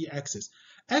access and deaccess.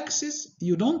 Access,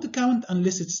 you don't count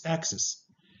unless it's access.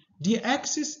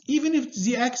 Deaccess, even if it's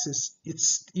deaccess,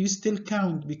 you still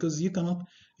count because you cannot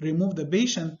remove the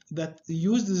patient that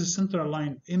used the central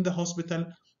line in the hospital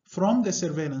from the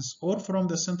surveillance or from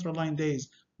the central line days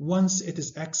once it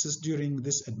is accessed during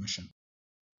this admission.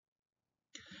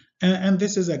 And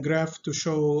this is a graph to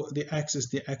show the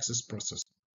deaccess process.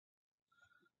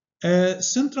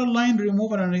 Central line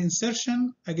removal and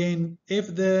reinsertion, again, if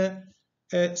the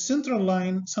central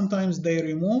line, sometimes they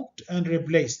removed and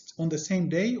replaced on the same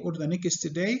day or the next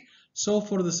day. So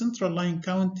for the central line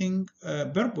counting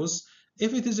purpose,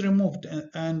 if it is removed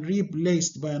and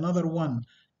replaced by another one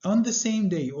on the same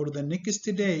day or the next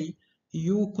day,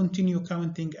 you continue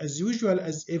counting as usual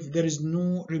as if there is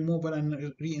no removal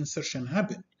and reinsertion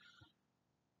happen.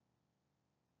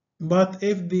 But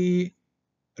if the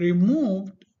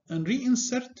removed and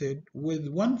reinserted with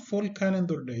one full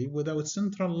calendar day without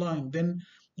central line, then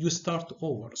you start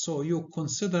over. So you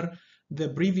consider the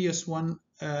previous one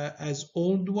as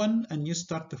old one, and you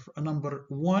start number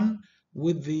one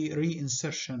with the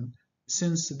reinsertion,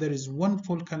 since there is one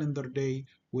full calendar day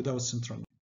without central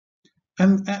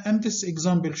line. And this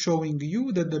example showing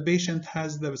you that the patient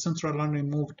has the central line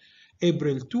removed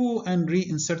April 2 and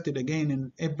reinserted again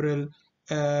in April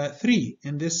 3.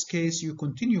 In this case, you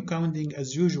continue counting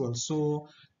as usual. So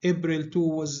April 2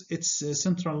 was its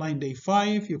central line day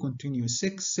 5, you continue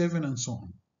 6, 7, and so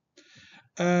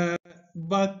on.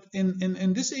 But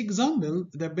in this example,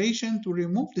 the patient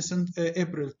removed the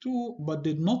April 2 but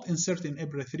did not insert in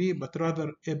April 3, but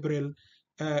rather April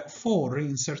 4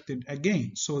 reinserted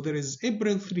again. So there is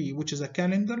April 3, which is a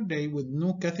calendar day with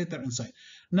no catheter inside.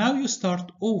 Now you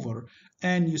start over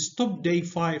and you stop day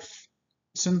 5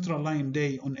 central line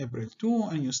day on April 2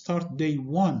 and you start day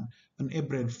 1 on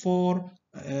April 4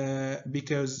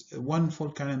 because one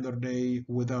full calendar day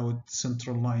without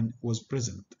central line was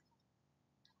present.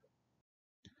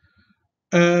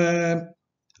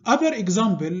 Other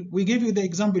example, we gave you the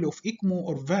example of ECMO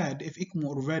or VAD. If ECMO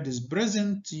or VAD is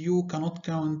present, you cannot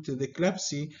count the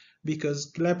CLABSI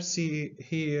because CLABSI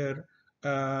here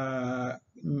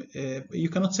you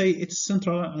cannot say it's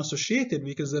central and associated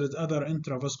because there is other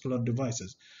intravascular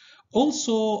devices.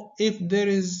 Also, if there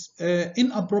is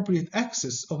inappropriate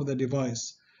access of the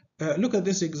device, look at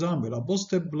this example, a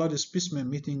positive blood specimen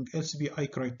meeting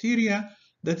LCBI criteria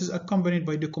that is accompanied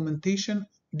by documentation.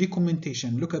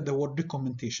 Look at the word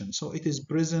documentation. So it is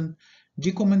present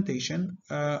documentation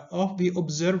of the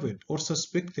observed or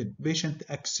suspected patient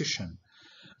accession.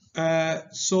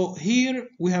 So here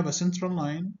we have a central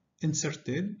line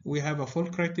inserted, we have a full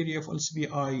criteria of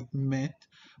LCBI met,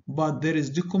 but there is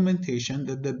documentation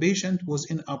that the patient was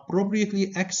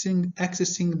inappropriately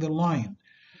accessing the line.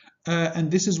 And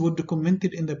this is what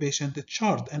documented in the patient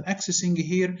chart. And accessing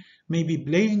here may be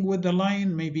playing with the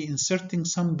line, maybe inserting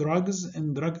some drugs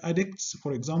in drug addicts,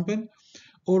 for example,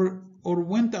 or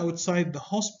went outside the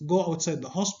hospital, go outside the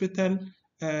hospital,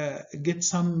 get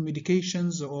some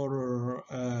medications or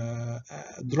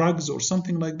drugs or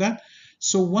something like that.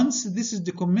 So once this is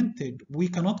documented, we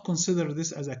cannot consider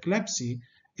this as a CLABSI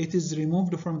it is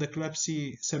removed from the CLABSI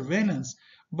surveillance.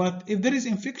 But if there is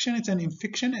infection, it's an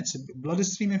infection, it's a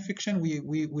bloodstream infection.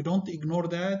 We don't ignore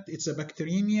that. It's a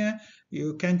bacteremia. You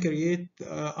can create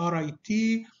RIT,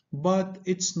 but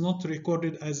it's not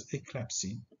recorded as a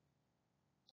CLABSI.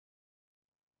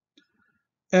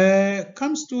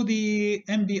 Comes to the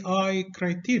MBI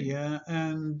criteria,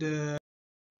 and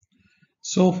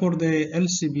so for the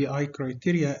LCBI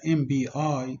criteria,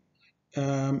 MBI,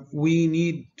 we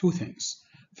need two things.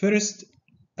 First,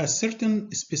 a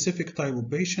certain specific type of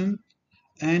patient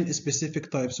and specific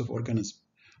types of organism.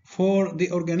 For the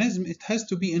organism, it has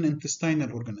to be an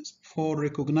intestinal organism. For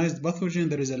recognized pathogen,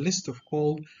 there is a list of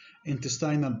called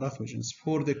intestinal pathogens.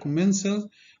 For the commensal,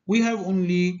 we have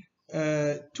only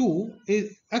two.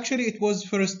 Actually, it was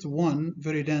first one,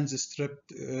 very dense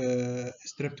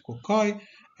streptococci,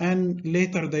 and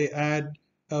later they add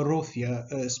a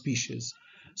Rothia species.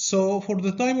 So for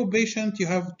the type of patient, you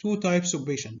have two types of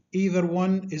patient. Either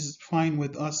one is fine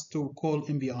with us to call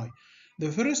MBI.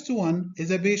 The first one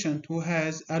is a patient who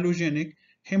has allogenic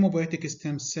hematopoietic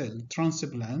stem cell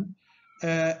transplant,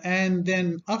 and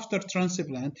then after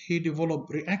transplant, he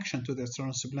developed reaction to the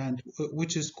transplant,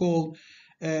 which is called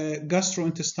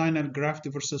gastrointestinal graft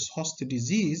versus host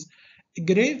disease.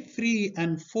 Grade 3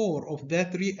 and 4 of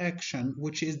that reaction,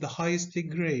 which is the highest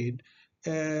grade,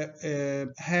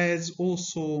 has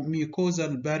also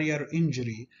mucosal barrier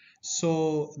injury.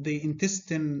 So the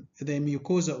intestine, the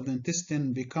mucosa of the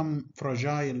intestine become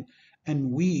fragile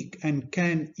and weak and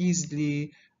can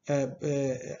easily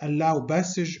allow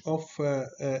passage of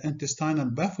intestinal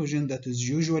pathogen that is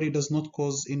usually does not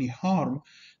cause any harm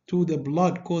to the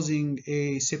blood, causing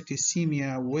a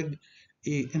septicemia with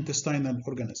a intestinal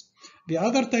organism. The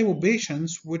other type of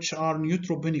patients, which are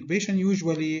neutropenic patients,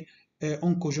 usually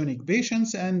oncogenic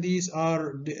patients, and these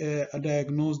are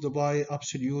diagnosed by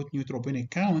absolute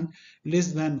neutropenic count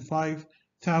less than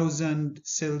 5,000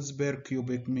 cells per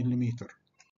cubic millimeter.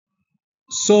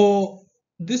 So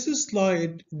this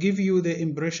slide gives you the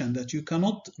impression that you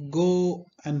cannot go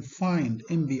and find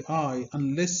MBI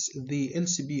unless the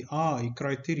LCBI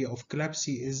criteria of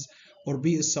CLABSI is or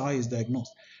BSI is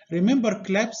diagnosed. Remember,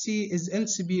 CLABSI is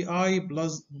LCBI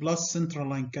plus central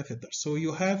line catheter. So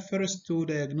you have first to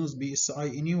diagnose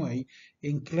BSI anyway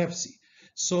in CLABSI.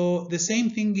 So the same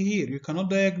thing here. You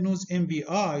cannot diagnose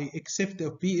MBI except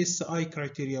if BSI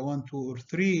criteria 1, 2, or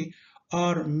 3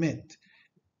 are met.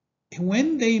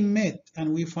 When they met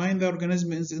and we find the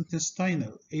organism is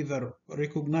intestinal, either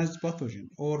recognized pathogen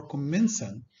or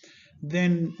commensal,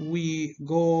 then we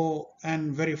go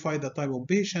and verify the type of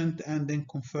patient and then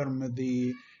confirm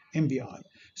the MBI.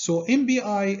 So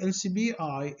MBI,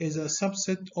 LCBI is a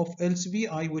subset of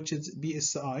LCBI, which is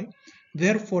BSI.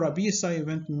 Therefore, a BSI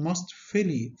event must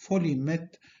fully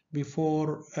met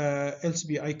before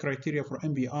LCBI criteria for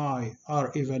MBI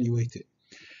are evaluated.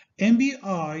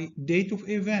 MBI date of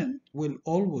event will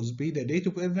always be the date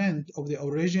of event of the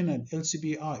original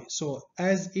LCBI. So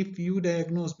as if you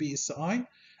diagnose BSI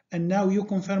and now you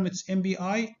confirm it's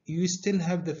MBI, you still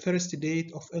have the first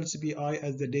date of LCBI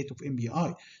as the date of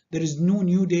MBI. There is no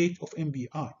new date of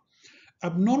MBI.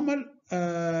 Abnormal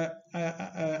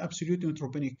absolute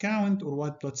neutropenic count or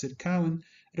white blood cell count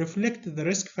reflect the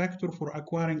risk factor for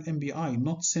acquiring MBI,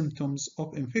 not symptoms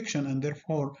of infection, and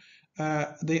therefore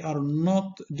they are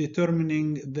not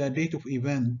determining the date of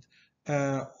event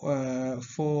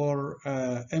for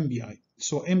MBI.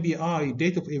 So MBI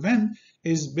date of event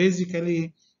is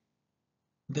basically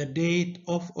the date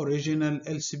of original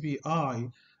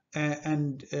LCBI,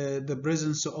 and the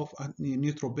presence of a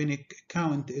neutropenic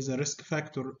count is a risk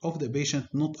factor of the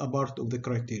patient, not a part of the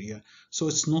criteria. So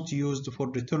it's not used for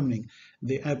determining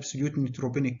the absolute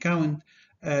neutropenic count.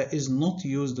 Is not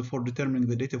used for determining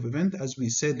the date of event. As we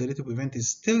said, the date of event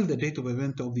is still the date of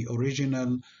event of the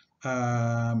original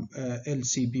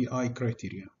LCBI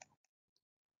criteria.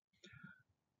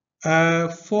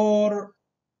 For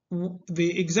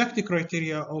the exact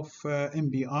criteria of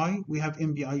MBI, we have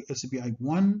MBI LCBI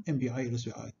 1, MBI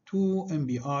LCBI 2,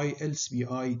 MBI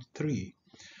LCBI 3.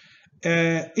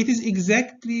 It is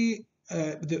exactly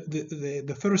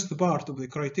the first part of the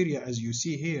criteria, as you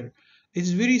see here.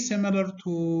 It's very similar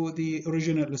to the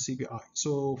original LCBI.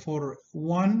 So for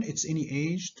 1, it's any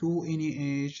age, 2,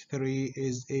 any age, 3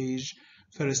 is age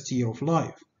first year of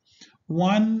life.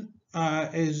 1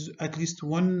 is at least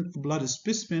 1 blood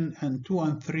specimen, and 2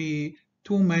 and 3,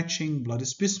 2 matching blood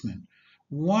specimen.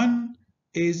 1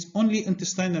 is only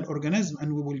intestinal organism,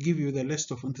 and we will give you the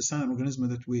list of intestinal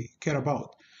organisms that we care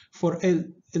about. For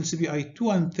LCBI 2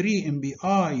 and 3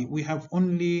 MBI, we have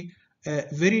only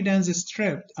very dense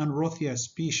strep and Rothia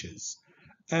species.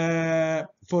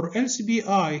 For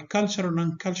LCBI, culture and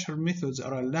non-culture methods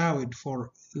are allowed.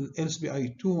 For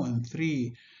LCBI 2 and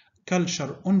 3,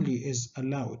 culture only is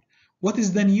allowed. What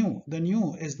is the new? The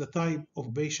new is the type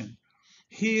of patient.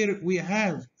 Here we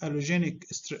have allogenic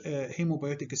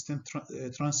hemobiotic stem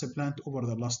transplant over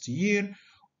the last year.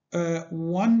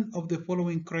 One of the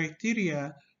following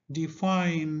criteria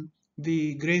define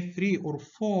the grade 3 or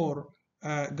 4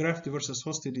 graft versus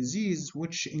host disease,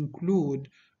 which include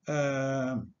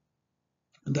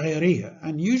diarrhea.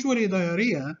 And usually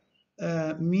diarrhea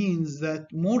means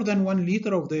that more than 1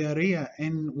 liter of diarrhea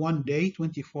in one day,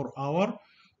 24 hours,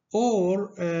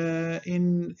 or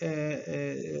in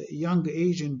young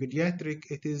age in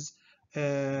pediatric, it is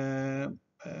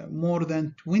more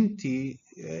than 20,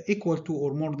 equal to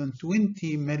or more than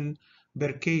 20 ml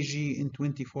per kg in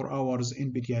 24 hours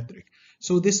in pediatric.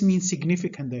 So this means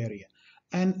significant diarrhea.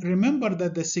 And remember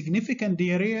that the significant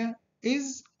diarrhea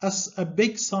is a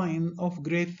big sign of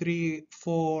grade 3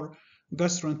 for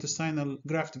gastrointestinal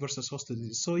graft versus host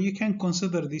disease. So you can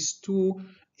consider these two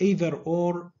either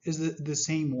or is the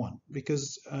same one,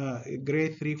 because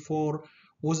grade 3, 4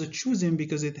 was chosen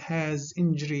because it has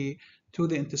injury to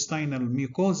the intestinal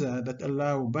mucosa that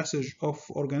allow passage of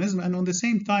organism, and on the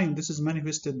same time this is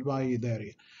manifested by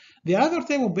diarrhea. The other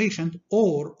type of patient,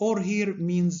 or here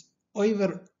means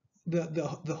either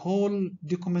the whole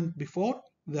document before,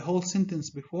 the whole sentence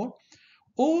before,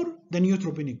 or the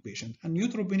neutropenic patient. A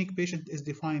neutropenic patient is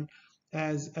defined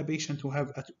as a patient who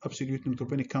have absolute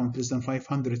neutropenic count less than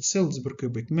 500 cells per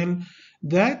cubic mil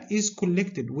that is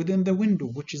collected within the window,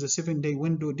 which is a 7-day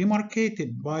window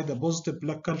demarcated by the positive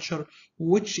blood culture,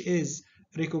 which is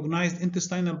recognized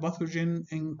intestinal pathogen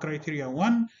in criteria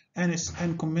 1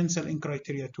 and commensal in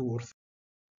criteria 2 or 3.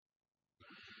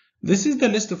 This is the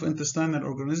list of intestinal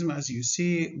organisms. As you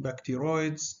see,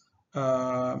 bacteroids,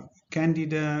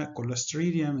 Candida,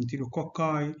 Clostridium,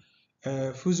 Enterococci,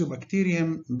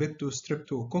 Fusobacterium,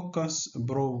 Bactostreptococcus,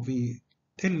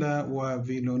 Brovitella,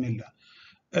 Veillonella.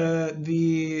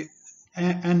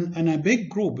 And a big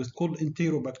group is called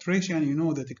Enterobacteria, and you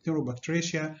know that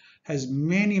Enterobacteria has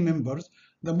many members.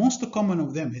 The most common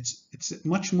of them, it's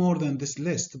much more than this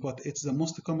list, but it's the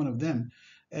most common of them.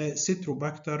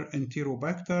 Citrobacter,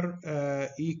 Enterobacter,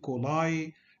 E.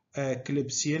 coli,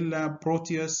 Klebsiella,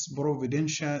 Proteus,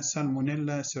 Providentia,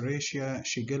 Salmonella, Serratia,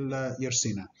 Shigella,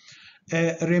 Yersinia.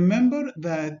 Remember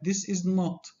that this is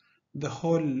not the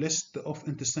whole list of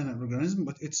intestinal organisms,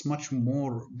 but it's much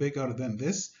more bigger than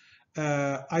this.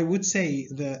 I would say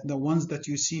the ones that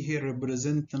you see here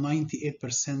represent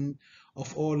 98%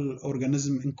 of all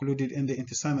organisms included in the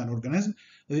intestinal organism.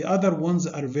 The other ones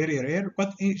are very rare,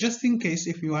 but just in case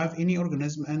if you have any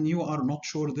organism and you are not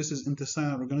sure this is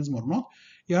intestinal organism or not,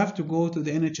 you have to go to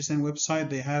the NHSN website.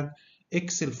 They have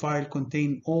Excel file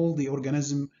contain all the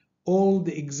organism, all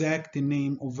the exact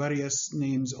name of various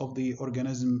names of the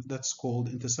organism that's called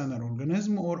intestinal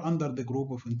organism or under the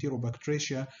group of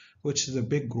Enterobacteria, which is a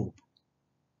big group.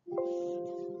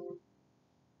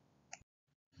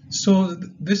 So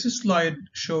this slide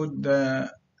showed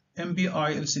the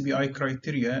MBI LCBI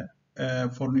criteria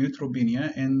for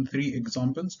neutropenia in 3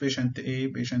 examples: patient A,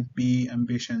 patient B, and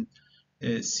patient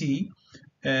C.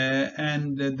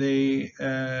 And the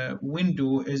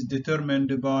window is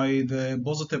determined by the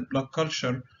positive blood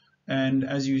culture. And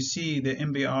as you see, the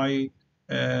MBI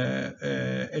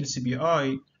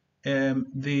LCBI,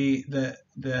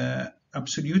 the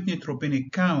absolute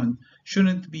neutropenic count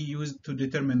shouldn't be used to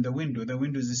determine the window. The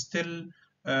window is still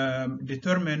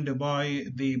determined by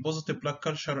the positive blood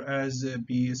culture as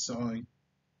BSI.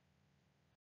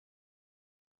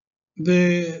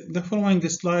 The following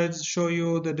slides show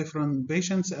you the different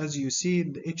patients. As you see,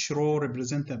 each row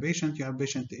represents a patient. You have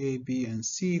patient A, B, and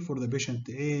C. For the patient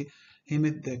A, he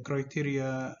met the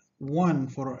criteria 1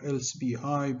 for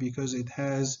LCBI because it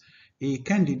has a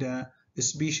Candida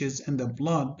species in the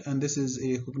blood, and this is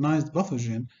a recognized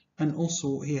pathogen. And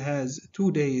also, he has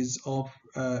 2 days of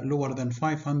lower than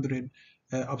 500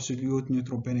 absolute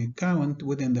neutropenic count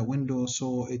within the window,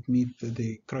 so it meets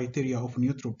the criteria of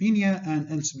neutropenia and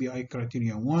LCBI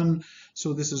criteria 1.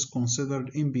 So this is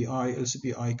considered MBI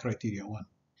LCBI criteria 1.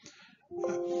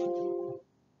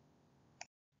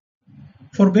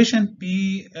 For patient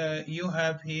B, you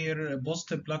have here a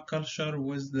positive blood culture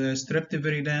with the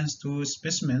streptoviridans 2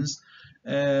 specimens,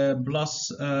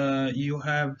 plus you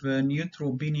have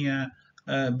neutropenia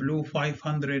blue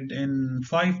 500 in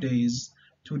 5 days,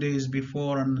 2 days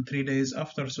before and 3 days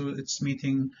after, so it's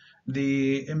meeting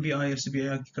the MBI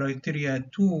LCBI criteria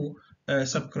 2,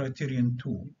 subcriterion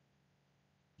 2.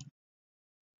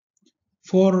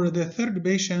 For the third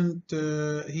patient,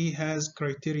 he has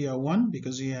criteria 1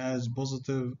 because he has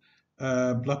positive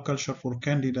blood culture for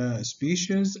Candida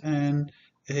species, and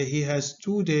he has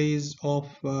 2 days of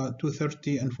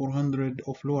 230 and 400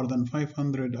 of lower than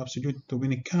 500 absolute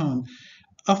neutropenic count.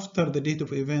 After the date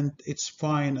of event, it's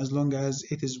fine as long as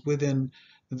it is within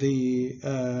the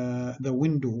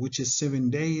window, which is 7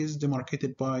 days,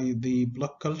 demarcated by the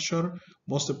blood culture,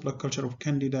 positive blood culture of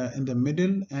Candida in the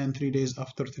middle, and 3 days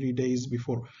after, 3 days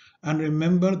before. And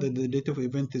remember that the date of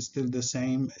event is still the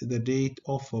same, the date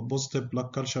of a positive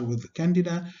blood culture with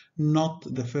Candida, not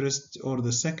the first or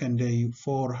the second day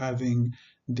for having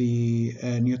the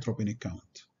neutropenic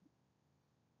count.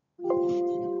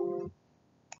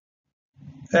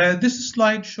 This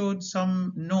slide showed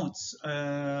some notes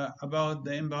about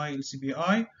the MBI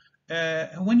LCBI.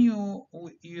 When you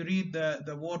read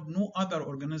the word no other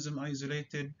organism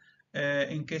isolated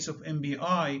in case of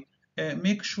MBI,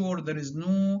 make sure there is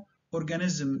no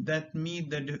organism that meet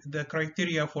the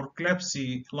criteria for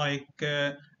CLABSI, like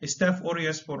Staph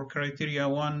aureus for criteria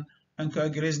 1 and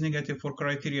coagulase negative for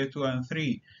criteria 2 and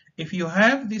 3. If you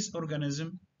have this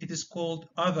organism, it is called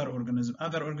other organism.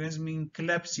 Other organism means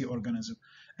CLABSI organism.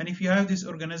 And if you have this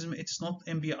organism, it's not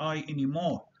MBI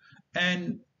anymore.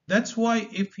 And that's why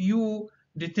if you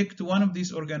detect one of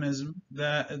these organisms,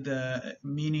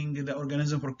 meaning the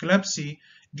organism for CLABSI,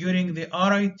 during the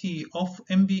RIT of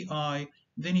MBI,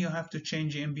 then you have to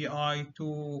change MBI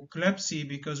to CLABSI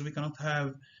because we cannot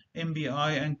have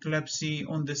MBI and CLABSI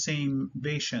on the same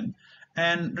patient.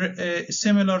 And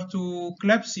similar to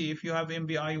CLABSI, if you have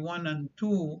MBI 1 and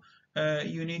 2,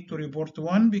 you need to report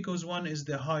 1 because 1 is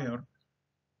the higher.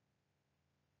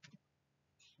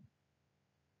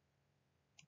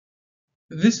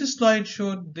 This slide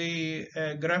showed the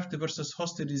graft versus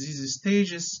host disease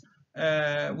stages.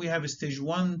 We have stage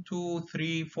 1, 2,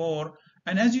 3, 4,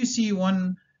 and as you see,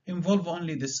 1 involve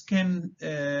only the skin,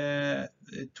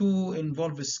 2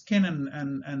 involve skin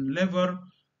and liver,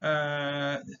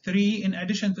 3, in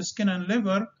addition to skin and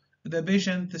liver, the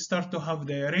patient start to have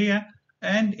diarrhea,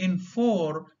 and in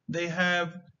 4, they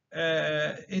have,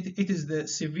 it is the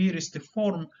severest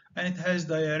form, and it has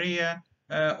diarrhea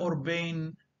or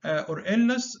pain, or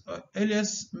illness.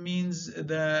 Illness means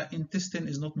the intestine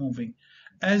is not moving.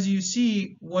 As you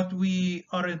see, what we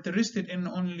are interested in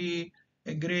only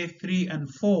grade 3 and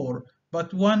 4,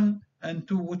 but 1 and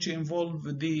 2, which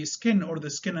involve the skin or the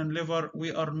skin and liver,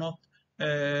 we are not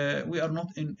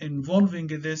involving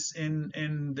this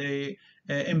in the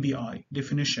MBI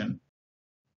definition.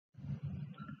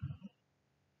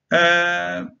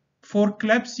 For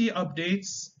CLABSI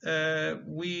updates,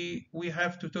 we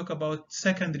have to talk about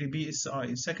secondary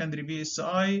BSI. Secondary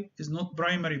BSI is not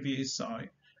primary BSI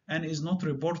and is not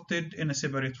reported in a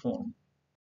separate form.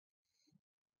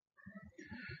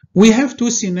 We have 2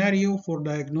 scenarios for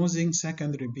diagnosing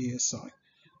secondary BSI.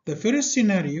 The first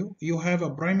scenario, you have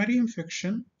a primary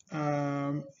infection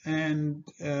and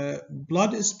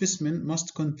blood specimen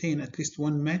must contain at least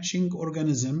 1 matching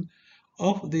organism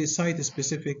of the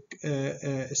site-specific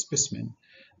specimen.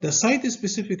 The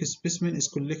site-specific specimen is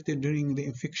collected during the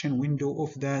infection window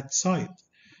of that site.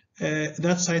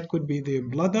 That site could be the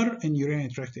bladder in urinary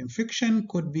tract infection,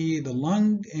 could be the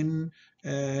lung in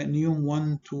Neum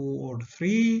 1, 2, or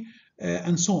 3,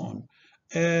 and so on.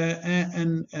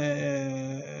 And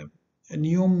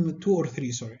Neum 2 or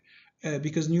 3, sorry.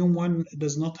 Because Neum 1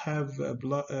 does not have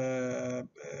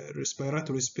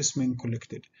respiratory specimen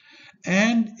collected,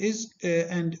 and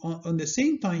on the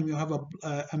same time you have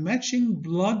a matching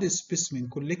blood specimen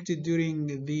collected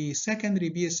during the secondary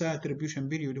BSI attribution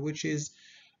period, which is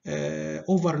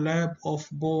overlap of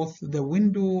both the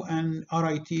window and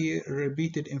RIT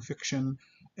repeated infection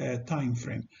time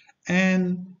frame.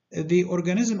 And the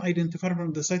organism identified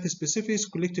from the site specific is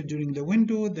collected during the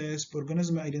window. The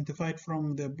organism identified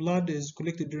from the blood is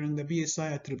collected during the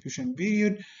BSI attribution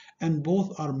period, and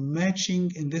both are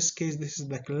matching. In this case, this is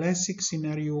the classic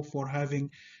scenario for having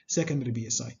secondary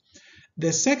BSI.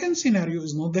 The second scenario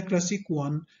is not the classic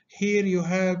one. Here you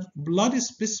have blood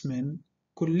specimen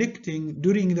collecting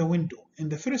during the window. In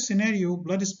the first scenario,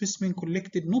 blood specimen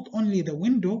collected not only the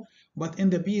window, but in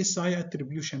the BSI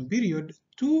attribution period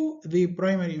to the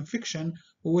primary infection,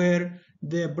 where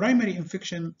the primary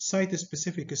infection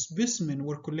site-specific specimen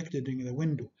were collected during the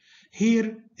window.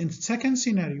 Here, in the second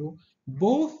scenario,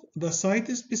 both the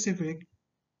site-specific,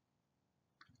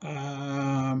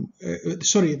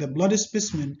 the blood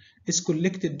specimen is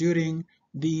collected during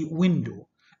the window.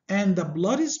 And the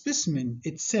blood specimen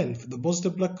itself, the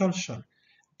positive blood culture,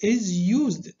 is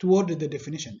used toward the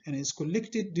definition and is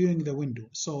collected during the window.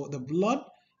 So the blood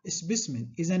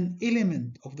specimen is an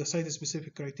element of the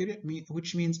site-specific criteria,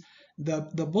 which means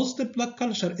the positive blood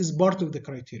culture is part of the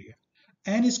criteria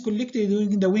and is collected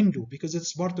during the window because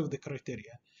it's part of the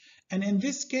criteria. And in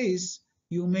this case,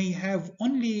 you may have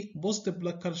only positive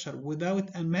blood culture without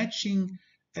a matching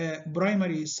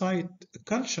primary site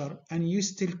culture, and you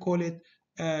still call it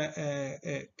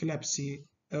CLABSI,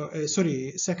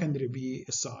 secondary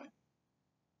BSI.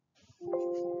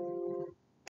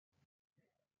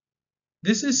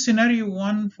 This is scenario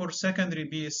 1 for secondary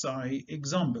BSI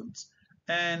examples.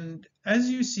 And as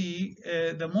you see,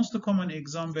 the most common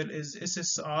example is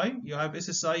SSI. You have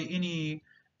SSI any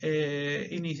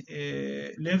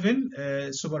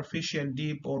level, superficial,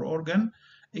 deep, or organ.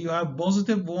 You have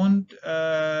positive wound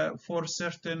for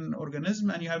certain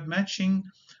organism, and you have matching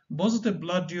positive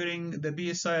blood during the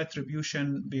BSI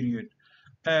attribution period.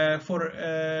 For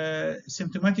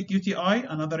symptomatic UTI,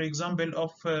 another example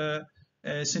of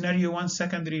scenario 1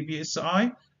 secondary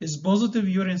BSI is positive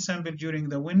urine sample during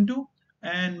the window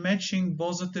and matching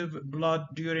positive blood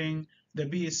during the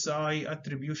BSI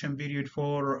attribution period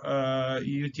for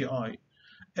UTI.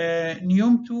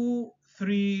 NEOM 2,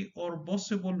 3, or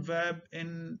possible VAB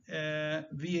in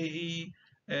VAE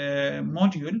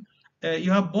module,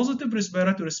 you have positive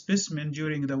respiratory specimen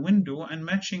during the window and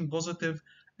matching positive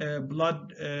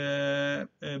blood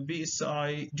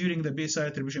BSI during the BSI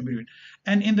attribution period.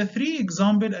 And in the 3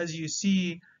 example, as you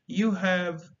see, you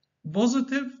have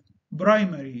positive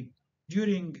primary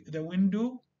during the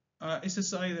window.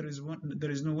 SSI,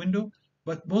 there is no window,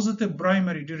 but positive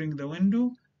primary during the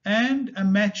window and a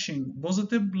matching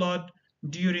positive blood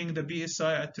during the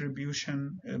BSI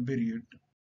attribution period.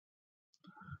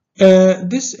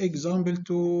 This example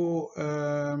to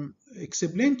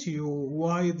explain to you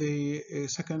why the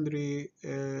secondary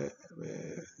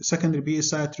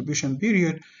BSI attribution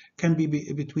period can be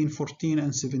between 14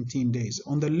 and 17 days.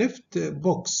 On the left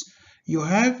box, you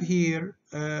have here,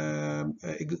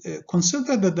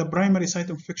 consider that the primary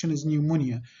site of infection is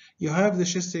pneumonia. You have the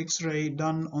chest X-ray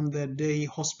done on the day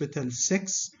hospital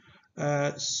 6,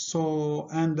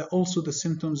 and also the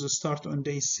symptoms start on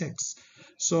day 6.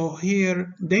 So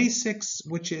here, day 6,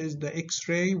 which is the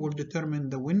X-ray, will determine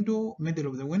the window, middle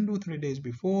of the window, 3 days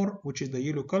before, which is the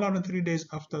yellow color, and 3 days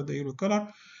after the yellow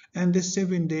color, and the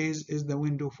 7 days is the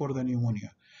window for the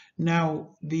pneumonia.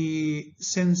 Now,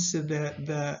 since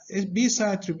the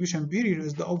BSI attribution period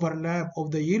is the overlap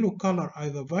of the yellow color,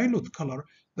 either violet color,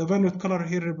 the violet color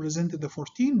here represented the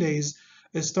 14 days,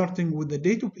 starting with the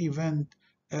date of event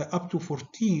up to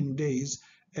 14 days,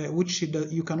 which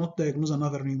you cannot diagnose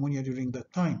another pneumonia during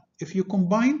that time. If you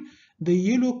combine the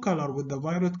yellow color with the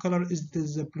violet color, is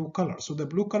the blue color. So the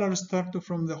blue color starts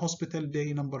from the hospital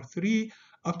day number 3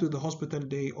 up to the hospital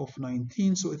day of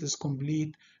 19, so it is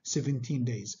complete 17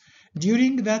 days.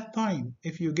 During that time,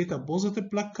 if you get a positive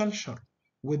blood culture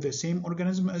with the same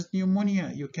organism as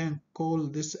pneumonia, you can call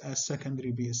this as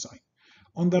secondary BSI.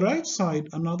 On the right side,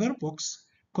 another box,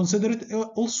 consider it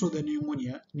also the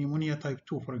pneumonia type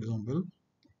 2, for example.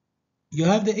 You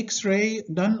have the X-ray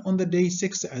done on the day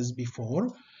 6 as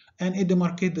before, and it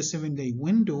demarcates the 7-day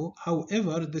window.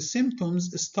 However, the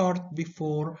symptoms start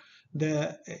before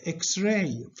the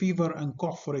X-ray. Fever and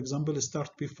cough, for example,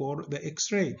 start before the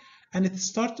X-ray, and it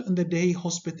starts on the day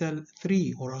hospital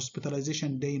 3 or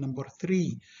hospitalization day number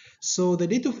 3. So the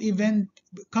date of event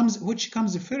which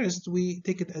comes first, we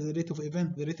take it as a date of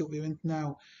event. The date of event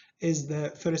now is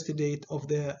the first date of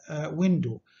the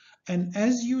window. And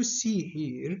as you see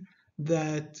here,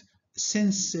 that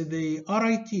since the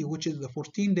RIT, which is the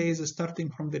 14 days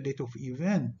starting from the date of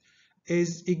event,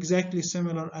 is exactly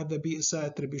similar at the BSI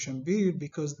attribution period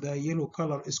because the yellow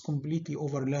color is completely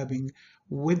overlapping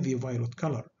with the violet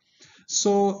color.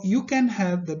 So you can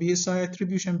have the BSI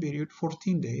attribution period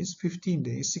 14 days, 15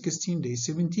 days, 16 days,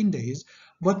 17 days,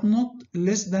 but not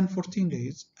less than 14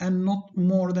 days and not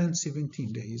more than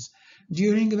 17 days.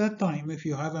 During that time, if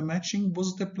you have a matching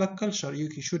positive blood culture, you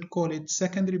should call it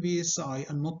secondary BSI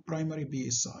and not primary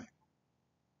BSI.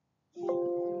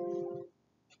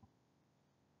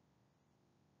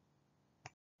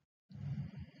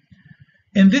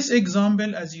 In this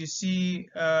example, as you see,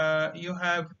 you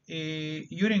have a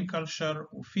urine culture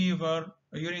fever,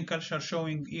 a urine culture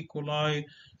showing E. coli.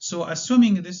 So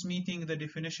assuming this meeting the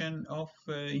definition of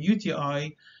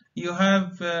UTI, you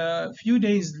have a few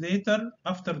days later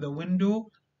after the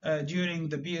window during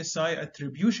the BSI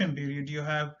attribution period, you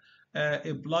have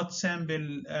a blood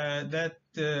sample that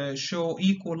show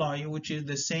E. coli, which is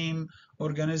the same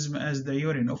organism as the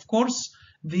urine. Of course,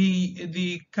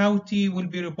 the county will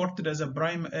be reported as a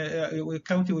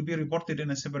county will be reported in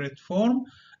a separate form,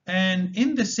 and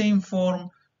in the same form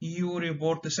you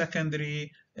report the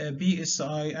secondary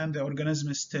BSI and the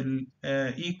organism is still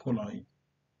E. coli.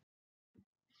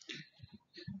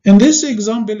 In this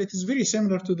example, it is very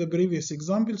similar to the previous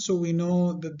example. So we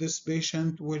know that this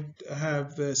patient would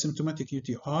have symptomatic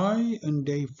UTI on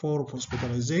day 4 of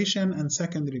hospitalization and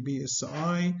secondary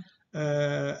BSI,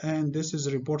 and this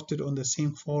is reported on the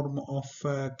same form of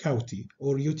CAUTI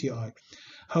or UTI.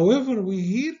 However, we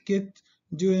here get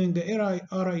during the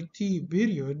RIT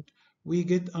period, we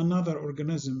get another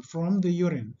organism from the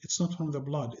urine. It's not from the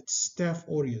blood, it's Staph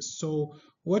aureus. So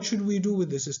what should we do with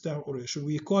this Staph aureus? Should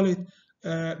we call it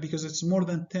because it's more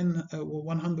than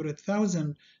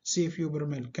 100,000 CFU per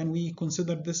mil. Can we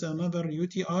consider this another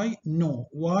UTI? No.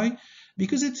 Why?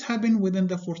 Because it's happened within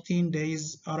the 14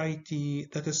 days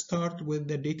RIT that start with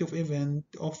the date of event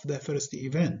of the first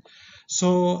event.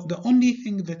 So the only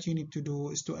thing that you need to do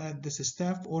is to add this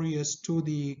Staph aureus to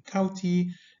the CAUTI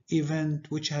event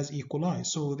which has E. coli.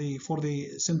 So for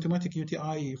the symptomatic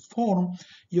UTI form,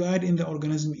 you add in the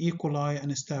organism E. coli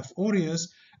and Staph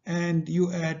aureus, and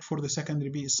you add for the secondary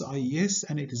BSI, yes,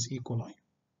 and it is E. coli.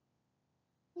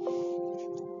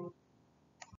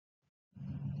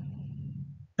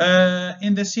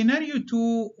 In the scenario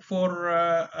 2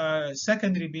 for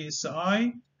secondary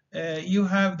BSI, you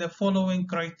have the following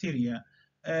criteria.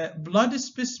 Blood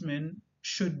specimen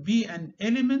should be an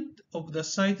element of the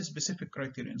site-specific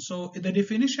criterion. So the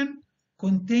definition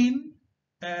contains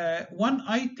one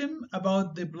item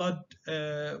about the blood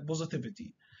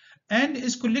positivity, and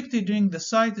is collected during the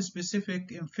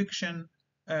site-specific infection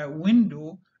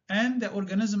window, and the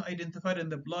organism identified in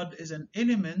the blood is an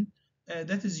element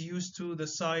that is used to the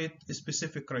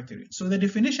site-specific criteria. So the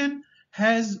definition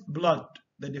has blood.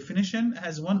 The definition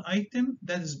has one item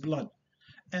that is blood,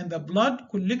 and the blood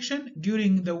collection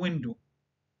during the window,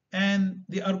 and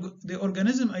the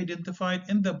organism identified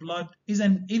in the blood is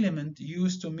an element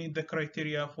used to meet the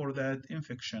criteria for that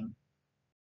infection.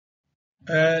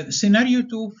 Scenario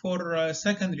 2 for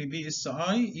secondary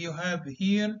BSI, you have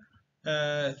here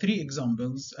 3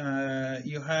 examples.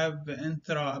 You have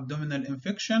intra-abdominal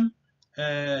infection.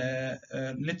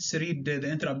 Let's read the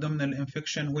intra-abdominal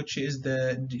infection, which is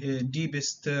the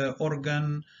deepest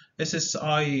organ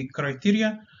SSI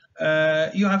criteria.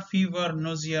 You have fever,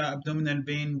 nausea, abdominal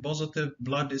pain, positive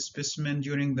blood specimen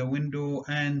during the window,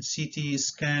 and CT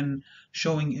scan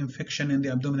showing infection in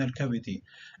the abdominal cavity.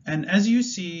 And as you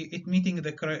see, it meeting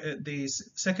the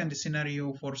second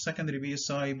scenario for secondary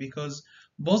BSI, because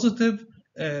positive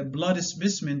blood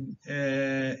specimen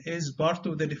is part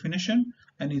of the definition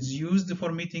and is used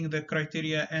for meeting the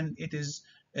criteria, and it is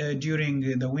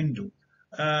during the window.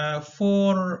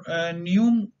 For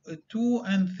NUM 2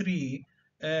 and 3,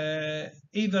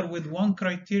 either with one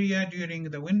criteria during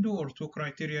the window or 2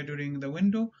 criteria during the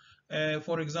window.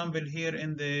 For example, here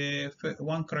in the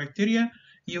 1 criteria,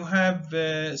 you have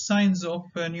signs of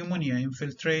pneumonia,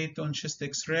 infiltrate on chest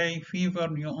X-ray, fever,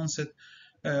 new onset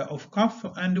of cough,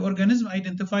 and organism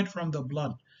identified from the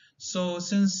blood. So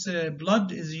since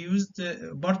blood is used,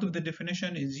 part of the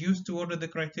definition is used to order the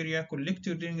criteria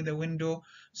collected during the window,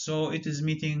 so it is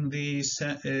meeting the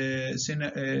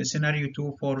scenario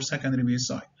 2 for secondary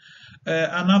BSI.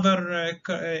 Another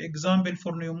example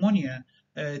for pneumonia,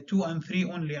 2 and 3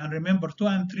 only, and remember 2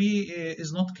 and 3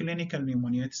 is not clinical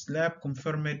pneumonia, it's lab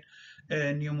confirmed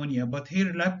pneumonia, but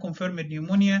here lab confirmed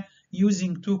pneumonia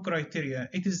using 2 criteria.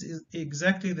 It is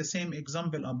exactly the same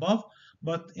example above,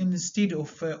 but instead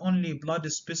of only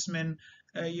blood specimen,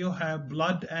 you have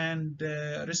blood and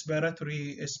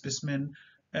respiratory specimen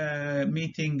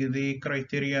meeting the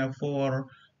criteria for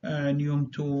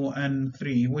NUM 2 and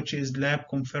 3, which is lab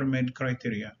confirmed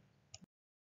criteria.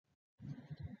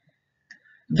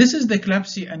 This is the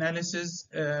CLABSI analysis.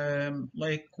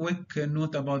 Like quick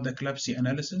note about the CLABSI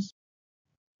analysis.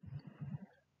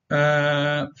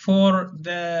 For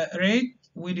the rate,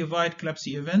 we divide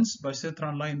CLABSI events by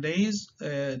central line days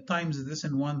times this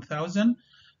in 1,000.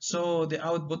 So the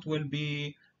output will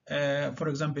be, for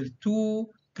example, 2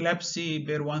 CLABSI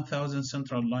per 1,000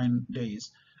 central line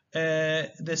days.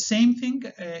 The same thing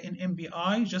in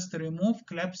MBI, just remove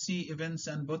CLABSI events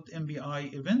and put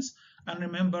MBI events. And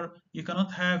remember, you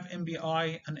cannot have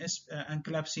MBI and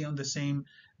CLABSI on the same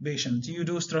patient. You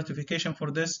do stratification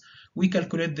for this. We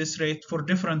calculate this rate for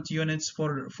different units.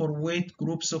 For weight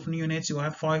groups of neonates, you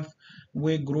have 5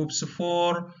 weight groups.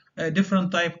 For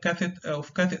different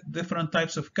different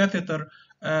types of catheter,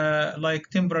 like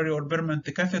temporary or permanent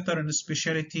catheter in a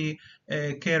specialty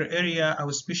care area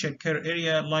or special care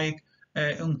area like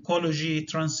oncology,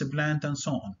 transplant, and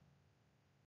so on.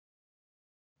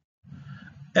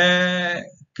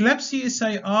 CLABSI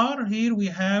SIR, here we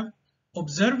have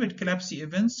observed CLABSI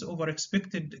events over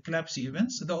expected CLABSI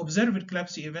events. The observed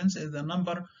CLABSI events is the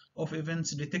number of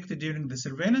events detected during the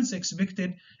surveillance.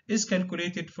 Expected is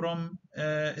calculated from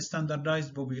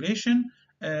standardized population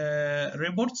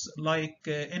reports like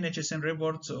NHSN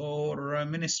reports or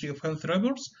Ministry of Health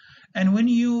reports. And when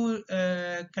you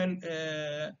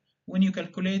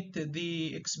calculate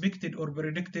the expected or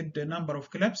predicted number of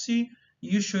CLABSI,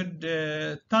 you should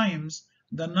times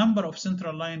the number of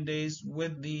central line days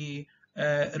with the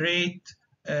rate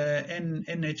in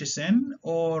NHSN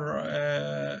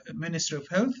or Ministry of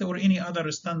Health or any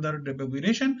other standard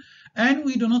population. And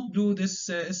we do not do this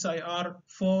SIR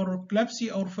for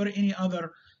CLABSI or for any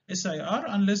other SIR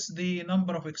unless the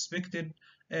number of expected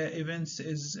events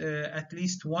is at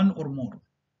least one or more.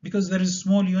 Because there is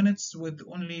small units with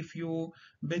only few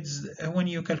bits. When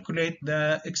you calculate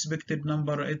the expected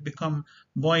number, it becomes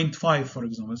 0.5, for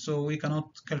example. So we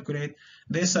cannot calculate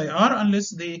the SIR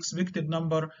unless the expected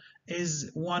number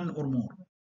is one or more.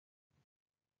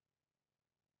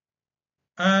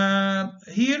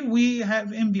 Here we have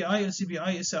MBI,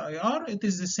 LCBI, SIR. It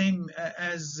is the same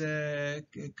as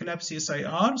CLABSI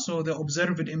SIR. So the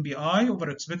observed MBI over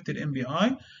expected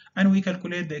MBI, and we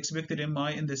calculate the expected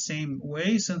MBI in the same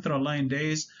way, central line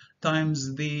days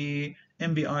times the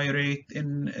MBI rate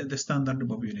in the standard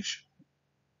population.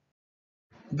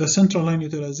 The central line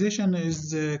utilization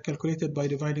is calculated by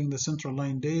dividing the central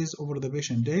line days over the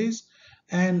patient days,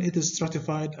 and it is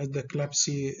stratified at the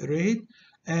CLABSI rate.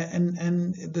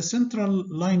 And the central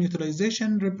line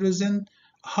utilization represent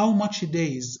how much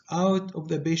days out of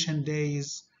the patient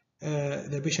days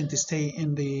the patient stay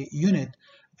in the unit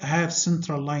have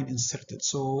central line inserted.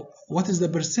 So what is the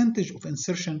percentage of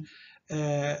insertion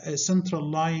central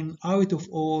line out of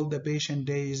all the patient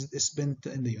days spent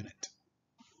in the unit?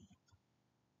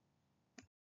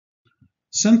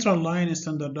 Central line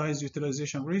standardized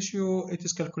utilization ratio, it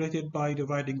is calculated by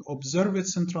dividing observed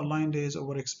central line days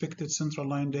over expected central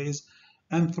line days,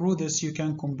 and through this you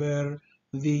can compare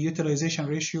the utilization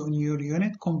ratio in your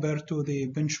unit compared to the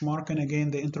benchmark, and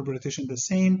again the interpretation the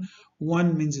same.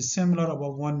 One means similar,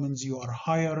 above one means you are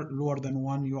higher, lower than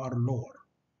one you are lower.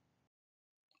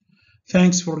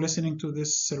 Thanks for listening to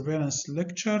this surveillance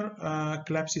lecture.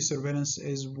 CLABSI surveillance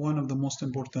is one of the most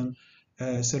important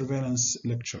surveillance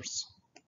lectures.